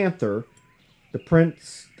Black Panther, the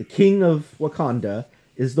prince, the king of Wakanda,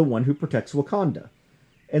 is the one who protects Wakanda.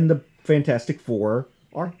 And the Fantastic Four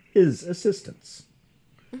are his assistants.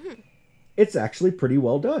 Mm-hmm. It's actually pretty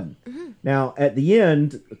well done. Mm-hmm. Now, at the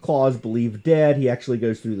end, Claw's believed dead. He actually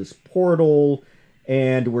goes through this portal,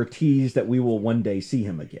 and we're teased that we will one day see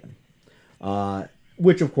him again.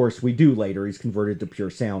 Which, of course, we do later. He's converted to pure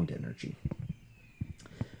sound energy.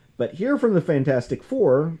 But here from the Fantastic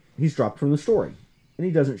Four, he's dropped from the story, and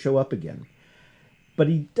he doesn't show up again. But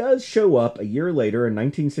he does show up a year later in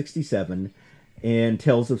 1967 in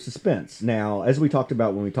Tales of Suspense. Now, as we talked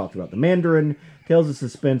about when we talked about the Mandarin, Tales of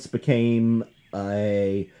Suspense became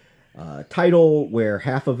a title where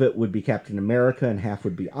half of it would be Captain America and half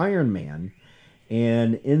would be Iron Man.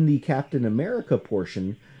 And in the Captain America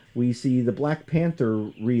portion, we see the Black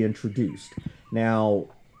Panther reintroduced. Now,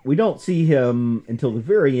 we don't see him until the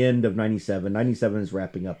very end of 97. 97 is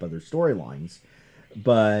wrapping up other storylines.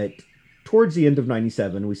 But towards the end of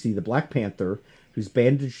 97, we see the Black Panther, who's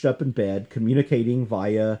bandaged up in bed, communicating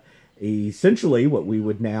via essentially what we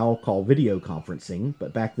would now call video conferencing,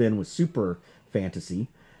 but back then was super fantasy,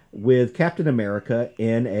 with Captain America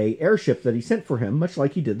in a airship that he sent for him, much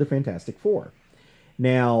like he did the Fantastic Four.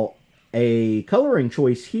 Now, a coloring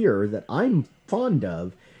choice here that I'm fond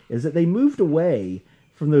of is that they moved away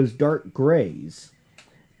from those dark grays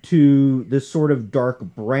to this sort of dark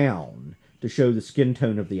brown to show the skin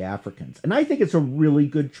tone of the Africans. And I think it's a really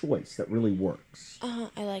good choice that really works. I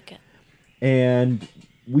like it. And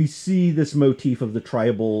we see this motif of the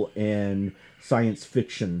tribal and science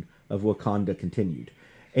fiction of Wakanda continued.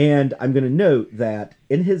 And I'm going to note that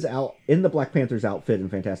in the Black Panther's outfit in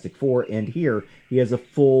Fantastic Four and here, he has a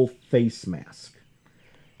full face mask.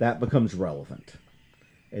 That becomes relevant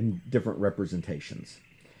in different representations.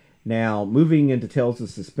 Now, moving into Tales of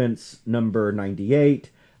Suspense number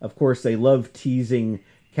 98, of course, they love teasing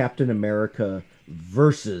Captain America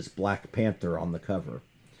versus Black Panther on the cover.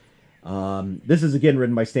 This is again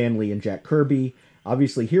written by Stan Lee and Jack Kirby.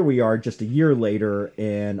 Obviously, here we are just a year later,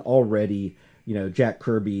 and already, Jack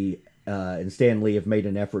Kirby and Stan Lee have made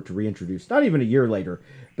an effort to reintroduce, not even a year later,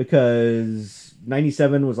 because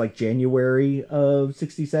 97 was like January of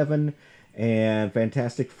 67, and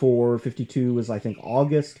Fantastic Four 52 was, I think,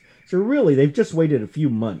 August. So really, they've just waited a few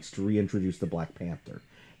months to reintroduce the Black Panther.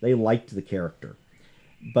 They liked the character.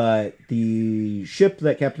 But the ship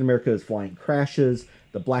that Captain America is flying crashes,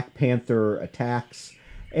 the Black Panther attacks,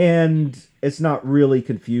 and it's not really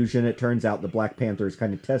confusion. It turns out the Black Panther is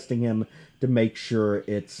kind of testing him to make sure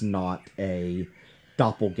it's not a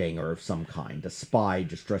doppelganger of some kind, a spy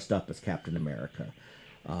just dressed up as Captain America.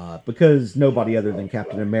 Because nobody other than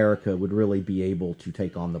Captain America would really be able to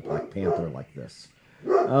take on the Black Panther like this.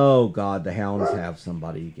 Oh, God, the hounds have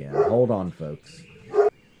somebody again. Hold on, folks.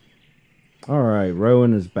 All right,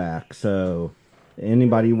 Rowan is back. So,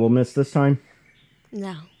 anybody will miss this time?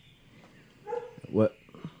 No. What?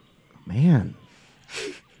 Man.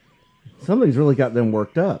 Somebody's really got them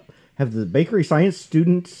worked up. Have the bakery science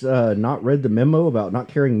students not read the memo about not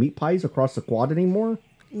carrying meat pies across the quad anymore?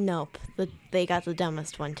 Nope. They got the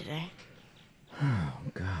dumbest one today. Oh,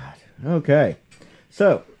 God. Okay.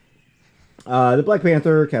 So, the Black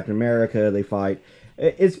Panther, Captain America, they fight.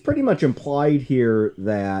 It's pretty much implied here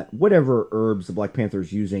that whatever herbs the Black Panther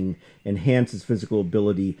is using enhance his physical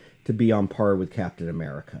ability to be on par with Captain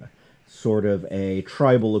America. Sort of a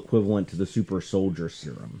tribal equivalent to the super soldier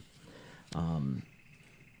serum.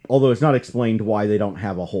 Although it's not explained why they don't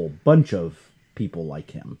have a whole bunch of people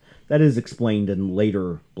like him. That is explained in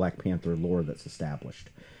later Black Panther lore that's established.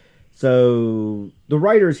 So the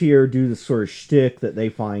writers here do this sort of shtick that they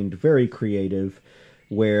find very creative,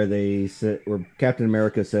 where Captain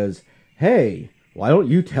America says, "Hey, why don't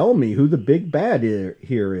you tell me who the big bad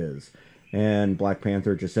here is?" And Black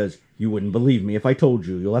Panther just says, "You wouldn't believe me if I told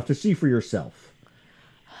you. You'll have to see for yourself."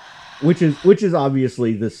 Which is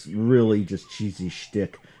obviously this really just cheesy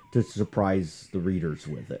shtick to surprise the readers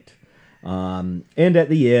with it. And at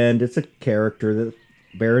the end, it's a character that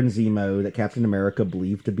Baron Zemo that Captain America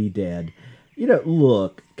believed to be dead.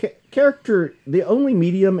 Look, character. The only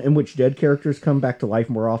medium in which dead characters come back to life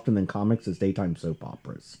more often than comics is daytime soap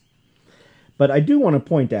operas. But I do want to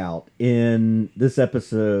point out in this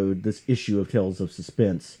episode, this issue of Tales of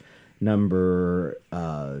Suspense, number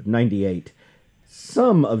 98,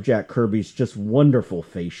 some of Jack Kirby's just wonderful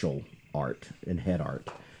facial art and head art.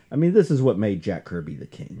 I mean, this is what made Jack Kirby the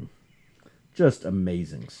king. Just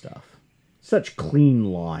amazing stuff. Such clean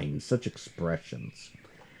lines, such expressions.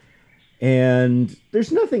 And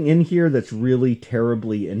there's nothing in here that's really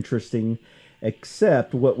terribly interesting,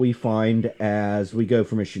 except what we find as we go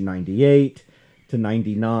from issue 98 to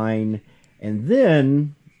 99, and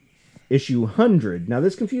then issue 100. Now,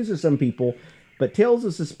 this confuses some people, but Tales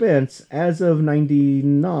of Suspense, as of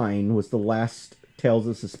 99, was the last Tales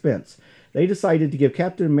of Suspense. They decided to give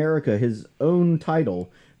Captain America his own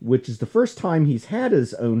title, which is the first time he's had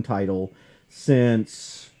his own title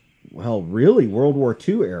since, well, really, World War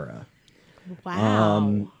II era.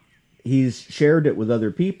 Wow. He's shared it with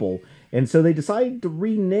other people, and so they decided to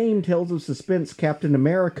rename Tales of Suspense Captain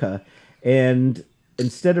America, and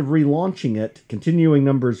instead of relaunching it, continuing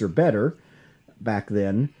numbers are better back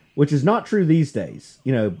then, which is not true these days.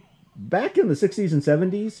 Back in the 60s and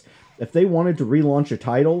 70s, if they wanted to relaunch a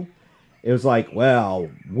title, it was like, well,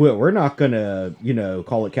 we're not going to,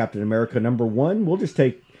 call it Captain America #1. We'll just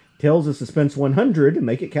take Tales of Suspense 100 and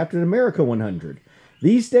make it Captain America 100.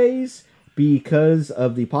 These days, because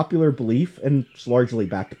of the popular belief, and it's largely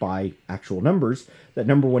backed by actual numbers, that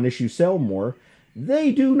 #1 issues sell more,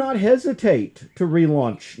 they do not hesitate to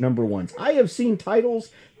relaunch #1s. I have seen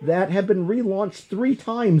titles that have been relaunched 3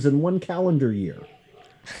 times in one calendar year.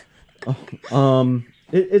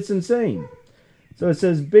 It's insane. So it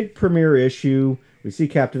says big premiere issue. We see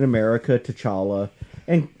Captain America, T'Challa,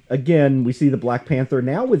 and again we see the Black Panther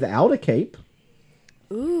now without a cape.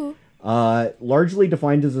 Ooh. Largely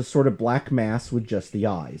defined as a sort of black mass with just the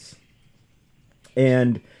eyes.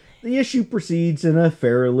 And the issue proceeds in a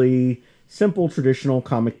fairly simple, traditional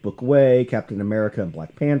comic book way. Captain America and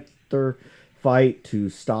Black Panther fight to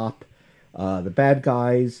stop the bad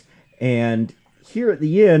guys. And here at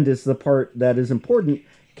the end is the part that is important.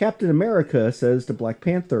 Captain America says to Black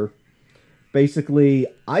Panther, basically,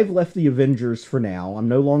 I've left the Avengers for now. I'm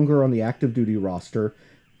no longer on the active duty roster.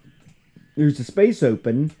 There's a space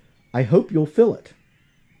open. I hope you'll fill it.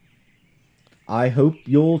 I hope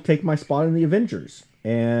you'll take my spot in the Avengers.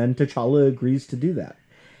 And T'Challa agrees to do that.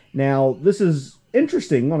 Now, this is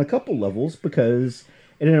interesting on a couple levels because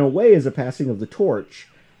it in a way is a passing of the torch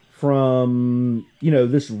from,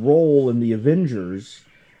 this role in the Avengers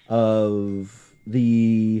of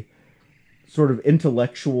the sort of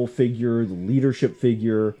intellectual figure, the leadership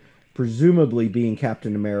figure, presumably being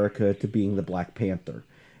Captain America, to being the Black Panther.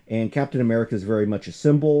 And Captain America is very much a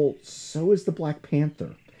symbol. So is the Black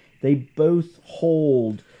Panther. They both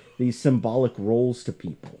hold these symbolic roles to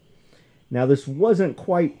people. Now, this wasn't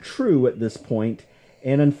quite true at this point,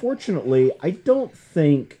 and unfortunately, I don't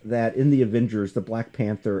think that in the Avengers, the Black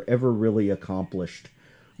Panther ever really accomplished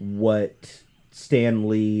what Stan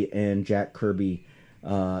Lee and Jack Kirby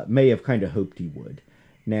may have kind of hoped he would.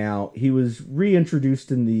 Now, he was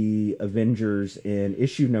reintroduced in the Avengers in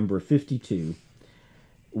issue number 52,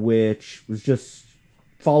 which was just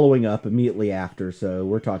following up immediately after, so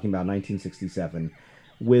we're talking about 1967,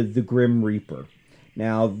 with the Grim Reaper.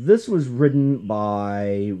 Now, this was written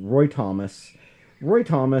by Roy Thomas. Roy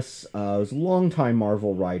Thomas was a longtime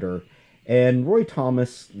Marvel writer, and Roy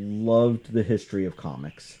Thomas loved the history of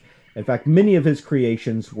comics. In fact, many of his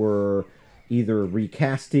creations were either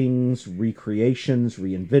recastings, recreations,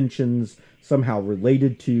 reinventions, somehow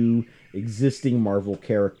related to existing Marvel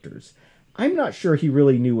characters. I'm not sure he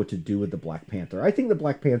really knew what to do with the Black Panther. I think the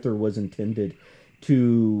Black Panther was intended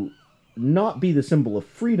to not be the symbol of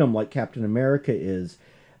freedom like Captain America is,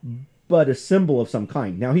 but a symbol of some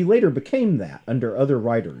kind. Now, he later became that under other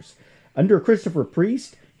writers. Under Christopher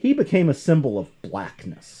Priest, he became a symbol of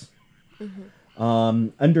blackness. Mm-hmm.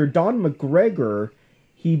 Under Don McGregor,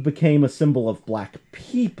 he became a symbol of black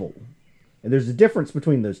people. And there's a difference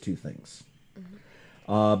between those two things.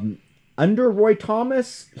 Mm-hmm. Under Roy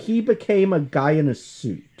Thomas, he became a guy in a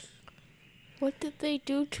suit. What did they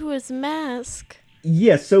do to his mask?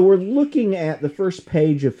 Yes, so we're looking at the first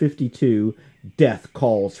page of 52, Death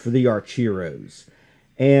Calls for the Archeros.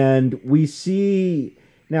 And we see...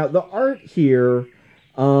 Now, the art here...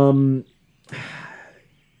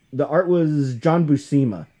 The art was John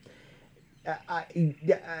Buscema.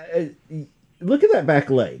 Look at that back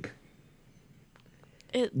leg.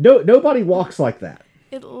 Nobody walks like that.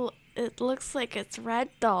 It looks like it's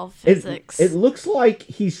ragdoll physics. It looks like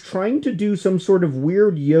he's trying to do some sort of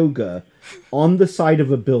weird yoga on the side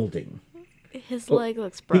of a building. His leg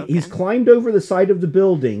looks broken. He's climbed over the side of the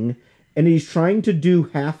building, and he's trying to do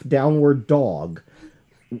half downward dog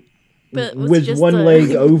with one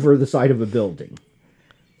leg over the side of a building.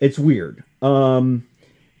 It's weird. And,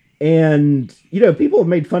 people have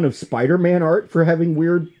made fun of Spider-Man art for having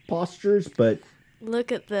weird postures, but...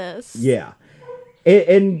 Look at this. Yeah.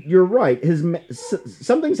 And you're right.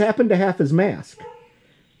 Something's happened to half his mask.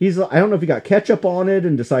 I don't know if he got ketchup on it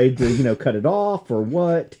and decided to, cut it off or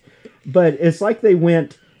what. But it's like they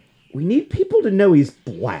went, we need people to know he's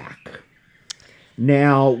black.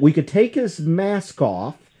 Now, we could take his mask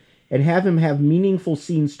off and have him have meaningful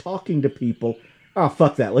scenes talking to people. Oh,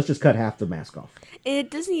 fuck that. Let's just cut half the mask off.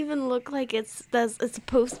 It doesn't even look like it's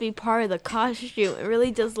supposed to be part of the costume. It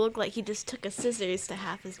really does look like he just took a scissors to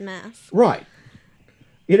half his mask. Right.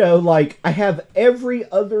 I have every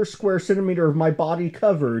other square centimeter of my body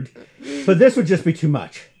covered, but this would just be too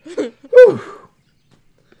much.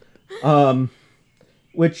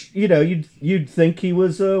 Which, you'd think he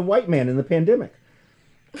was a white man in the pandemic.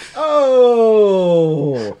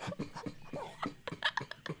 Oh!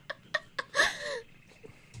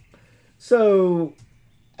 So,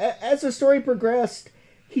 as the story progressed,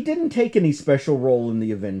 he didn't take any special role in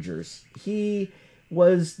the Avengers. He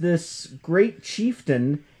was this great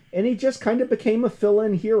chieftain, and he just kind of became a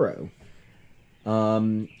fill-in hero.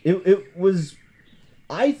 It was,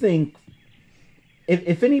 I think,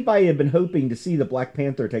 if anybody had been hoping to see the Black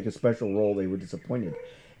Panther take a special role, they were disappointed.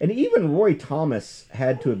 And even Roy Thomas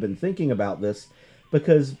had to have been thinking about this,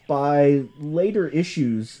 because by later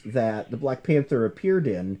issues that the Black Panther appeared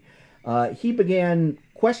in, he began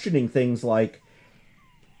questioning things like,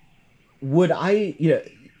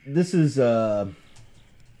 this is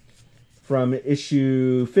from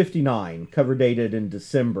issue 59, cover dated in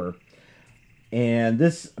December. And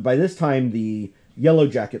by this time, the Yellow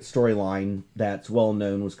Jacket storyline that's well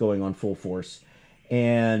known was going on full force.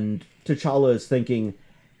 And T'Challa is thinking,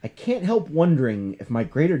 I can't help wondering if my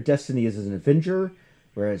greater destiny is as an Avenger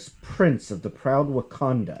or as Prince of the proud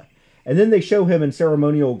Wakanda. And then they show him in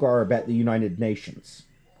ceremonial garb at the United Nations.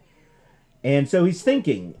 And so he's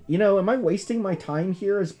thinking, am I wasting my time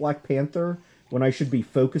here as Black Panther when I should be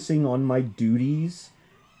focusing on my duties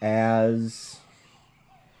as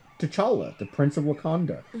T'Challa, the Prince of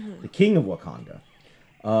Wakanda, the King of Wakanda?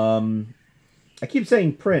 I keep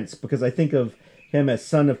saying Prince because I think of him as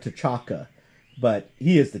son of T'Chaka, but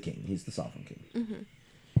he is the king. He's the sovereign king.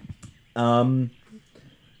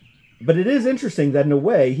 But it is interesting that in a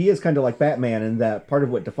way, he is kind of like Batman in that part of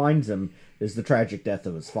what defines him is the tragic death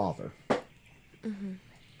of his father.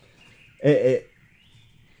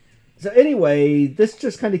 So anyway, this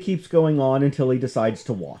just kind of keeps going on until he decides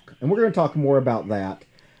to walk. And we're going to talk more about that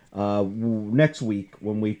next week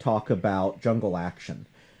when we talk about Jungle Action.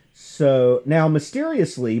 So now,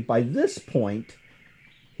 mysteriously, by this point,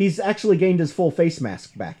 he's actually gained his full face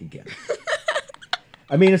mask back again.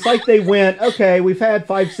 I mean, it's like they went, okay, we've had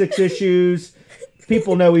 5-6 issues.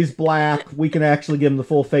 People know he's black. We can actually give him the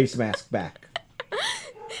full face mask back.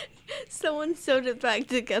 Someone sewed it back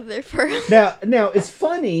together for him. Now, it's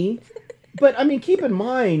funny, but, I mean, keep in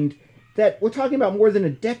mind that we're talking about more than a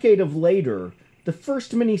decade of later, the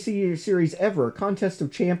first mini-series ever, Contest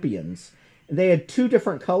of Champions. They had 2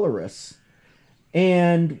 different colorists,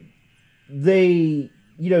 and they,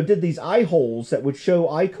 did these eye holes that would show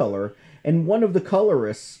eye color, and one of the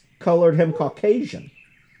colorists colored him Caucasian.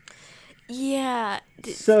 Yeah.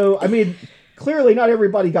 So, I mean, clearly not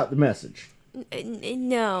everybody got the message.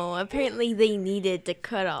 No, apparently they needed to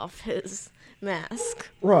cut off his mask.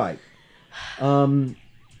 Right. Now,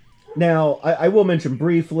 I will mention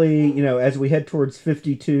briefly, as we head towards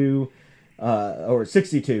 52, or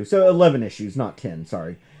 62, so 11 issues, not 10,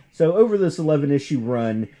 sorry. So over this 11-issue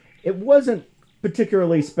run, it wasn't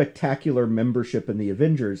particularly spectacular membership in the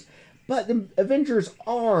Avengers, but the Avengers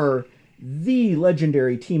are the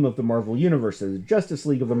legendary team of the Marvel Universe, the Justice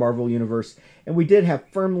League of the Marvel Universe, and we did have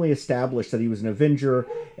firmly established that he was an Avenger,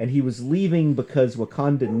 and he was leaving because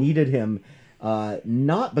Wakanda needed him,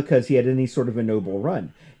 not because he had any sort of a noble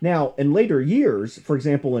run. Now, in later years, for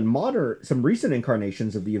example, in some recent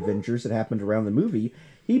incarnations of the Avengers that happened around the movie,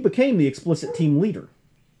 he became the explicit team leader.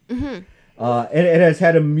 And it has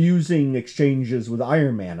had amusing exchanges with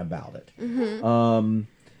Iron Man about it.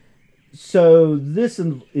 So this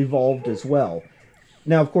evolved as well.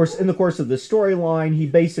 Now, of course, in the course of the storyline, he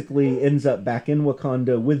basically ends up back in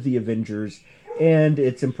Wakanda with the Avengers, and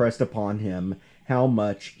it's impressed upon him how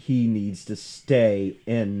much he needs to stay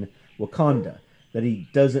in Wakanda, that he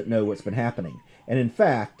doesn't know what's been happening. And in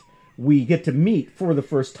fact, we get to meet for the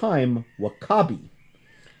first time Wakabi.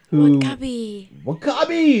 Wakabi!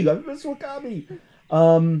 I miss Wakabi!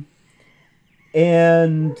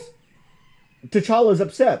 And T'Challa's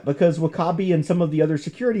upset because Wakabi and some of the other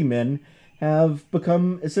security men have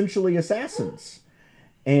become essentially assassins.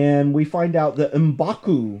 And we find out that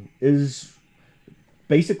M'Baku is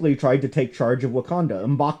basically tried to take charge of Wakanda.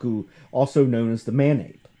 M'Baku, also known as the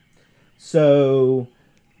Man-Ape. So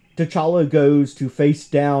T'Challa goes to face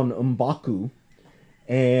down M'Baku,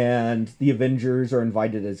 and the Avengers are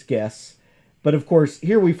invited as guests. But of course,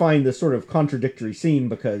 here we find this sort of contradictory scene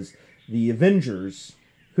because the Avengers,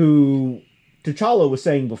 who T'Challa was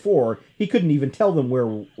saying before, he couldn't even tell them where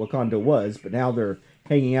Wakanda was, but now they're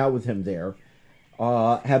hanging out with him there,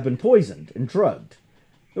 have been poisoned and drugged.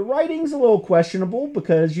 The writing's a little questionable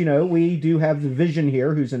because, we do have the Vision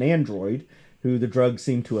here, who's an android, who the drugs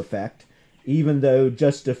seem to affect, even though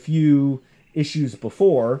just a few issues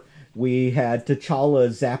before, we had T'Challa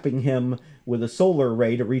zapping him with a solar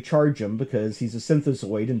ray to recharge him because he's a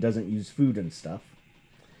synthezoid and doesn't use food and stuff.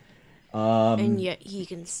 And yet he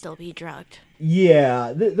can still be drugged.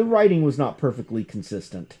 Yeah, the writing was not perfectly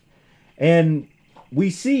consistent. And we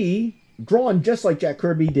see, drawn just like Jack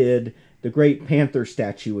Kirby did, the Great Panther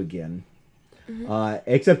statue again. Mm-hmm.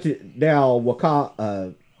 Except now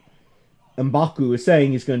M'Baku is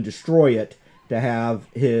saying he's going to destroy it to have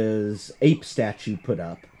his ape statue put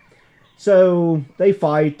up. So they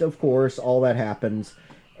fight, of course, all that happens.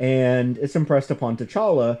 And it's impressed upon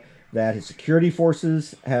T'Challa that his security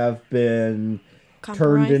forces have been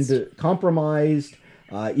compromised.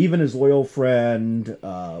 Even his loyal friend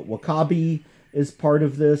Wakabi is part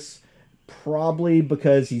of this, probably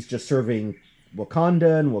because he's just serving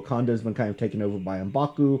Wakanda, and Wakanda's been kind of taken over by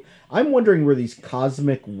M'Baku. I'm wondering where these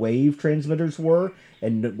cosmic wave transmitters were,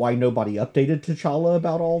 and why nobody updated T'Challa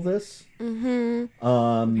about all this. Mm-hmm.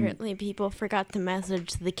 Apparently people forgot to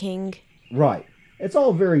message the king. Right. It's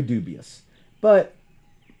all very dubious. But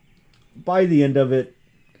by the end of it,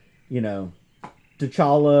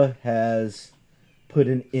 T'Challa has put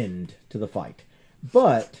an end to the fight.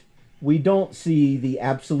 But we don't see the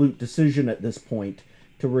absolute decision at this point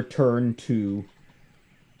to return to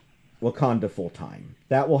Wakanda full time.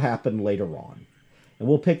 That will happen later on. And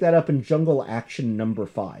we'll pick that up in Jungle Action number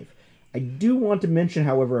 5. I do want to mention,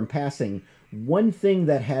 however, in passing, one thing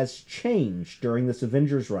that has changed during this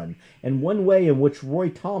Avengers run, and one way in which Roy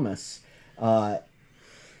Thomas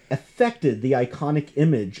affected the iconic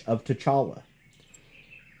image of T'Challa.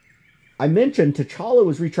 I mentioned T'Challa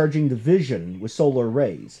was recharging the Vision with solar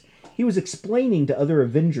rays. He was explaining to other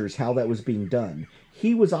Avengers how that was being done.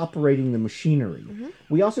 He was operating the machinery. Mm-hmm.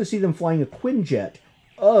 We also see them flying a Quinjet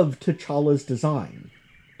of T'Challa's design.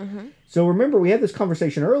 Mm-hmm. So remember, we had this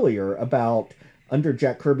conversation earlier about, under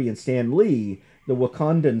Jack Kirby and Stan Lee, the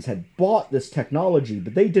Wakandans had bought this technology,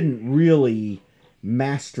 but they didn't really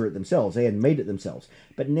master it themselves. They hadn't made it themselves.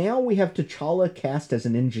 But now we have T'Challa cast as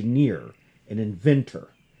an engineer, an inventor.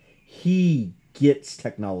 He gets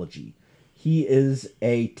technology. He is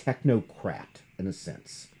a technocrat, in a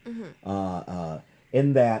sense. Mm-hmm.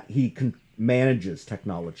 In that he manages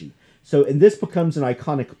technology. So, and this becomes an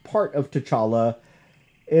iconic part of T'Challa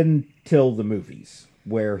until the movies,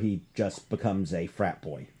 where he just becomes a frat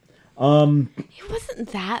boy. He wasn't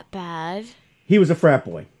that bad. He was a frat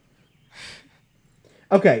boy.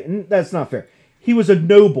 Okay, that's not fair. He was a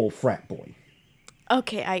noble frat boy.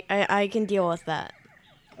 Okay, I can deal with that.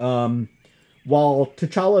 While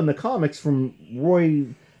T'Challa in the comics, from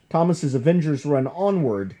Roy Thomas's Avengers run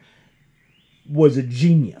onward, was a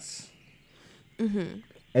genius. Mm-hmm.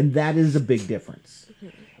 And that is a big difference.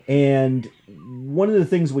 Mm-hmm. And one of the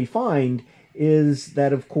things we find is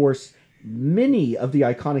that, of course, many of the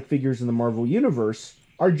iconic figures in the Marvel Universe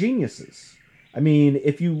are geniuses. I mean,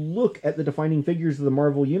 if you look at the defining figures of the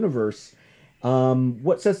Marvel Universe,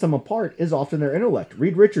 what sets them apart is often their intellect.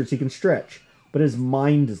 Reed Richards, he can stretch, but his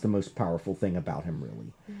mind is the most powerful thing about him,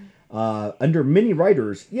 really. Mm-hmm. Under many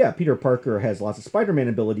writers, Peter Parker has lots of Spider-Man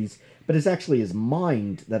abilities, but it's actually his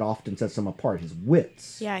mind that often sets him apart, his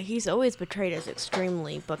wits. Yeah, he's always portrayed as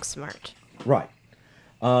extremely book smart. Right.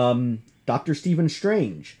 Dr. Stephen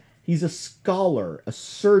Strange, he's a scholar, a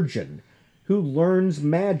surgeon, who learns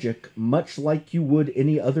magic much like you would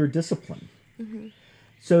any other discipline. Mm-hmm.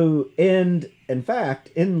 So, and in fact,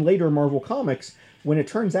 in later Marvel Comics, when it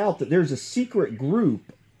turns out that there's a secret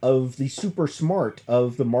group of the super smart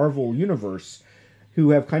of the Marvel Universe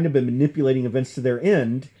who have kind of been manipulating events to their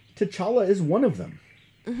end. T'Challa is one of them.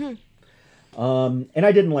 And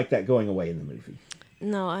I didn't like that going away in the movie.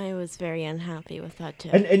 No, I was very unhappy with that too.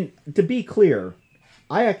 And to be clear,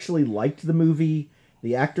 I actually liked the movie.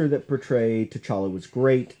 The actor that portrayed T'Challa was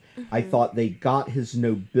great. I thought they got his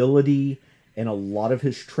nobility and a lot of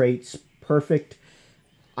his traits perfect.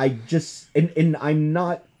 I just... And I'm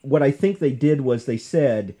not... What I think they did was they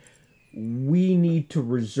said, we need to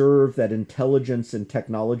reserve that intelligence and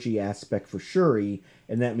technology aspect for Shuri,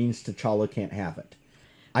 and that means T'Challa can't have it.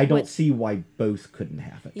 I don't see why both couldn't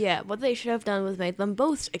have it. Yeah, what they should have done was made them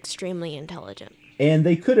both extremely intelligent. And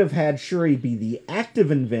they could have had Shuri be the active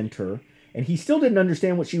inventor, and he still didn't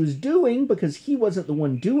understand what she was doing because he wasn't the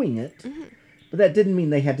one doing it. But that didn't mean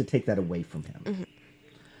they had to take that away from him.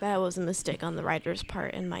 That was a mistake on the writer's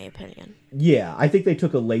part, in my opinion. Yeah, I think they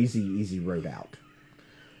took a lazy, easy road out.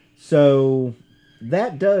 So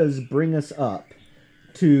that does bring us up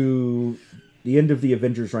to the end of the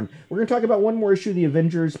Avengers run. We're going to talk about one more issue of the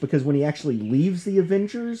Avengers, because when he actually leaves the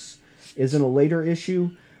Avengers is in a later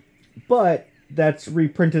issue. But that's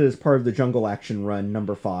reprinted as part of the Jungle Action run,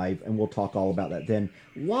 number 5, and we'll talk all about that then.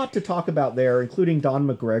 A lot to talk about there, including Don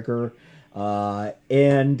McGregor,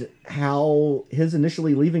 and how his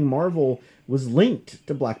initially leaving Marvel was linked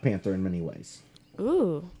to Black Panther in many ways.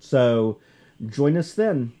 Ooh. So join us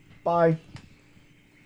then. Bye.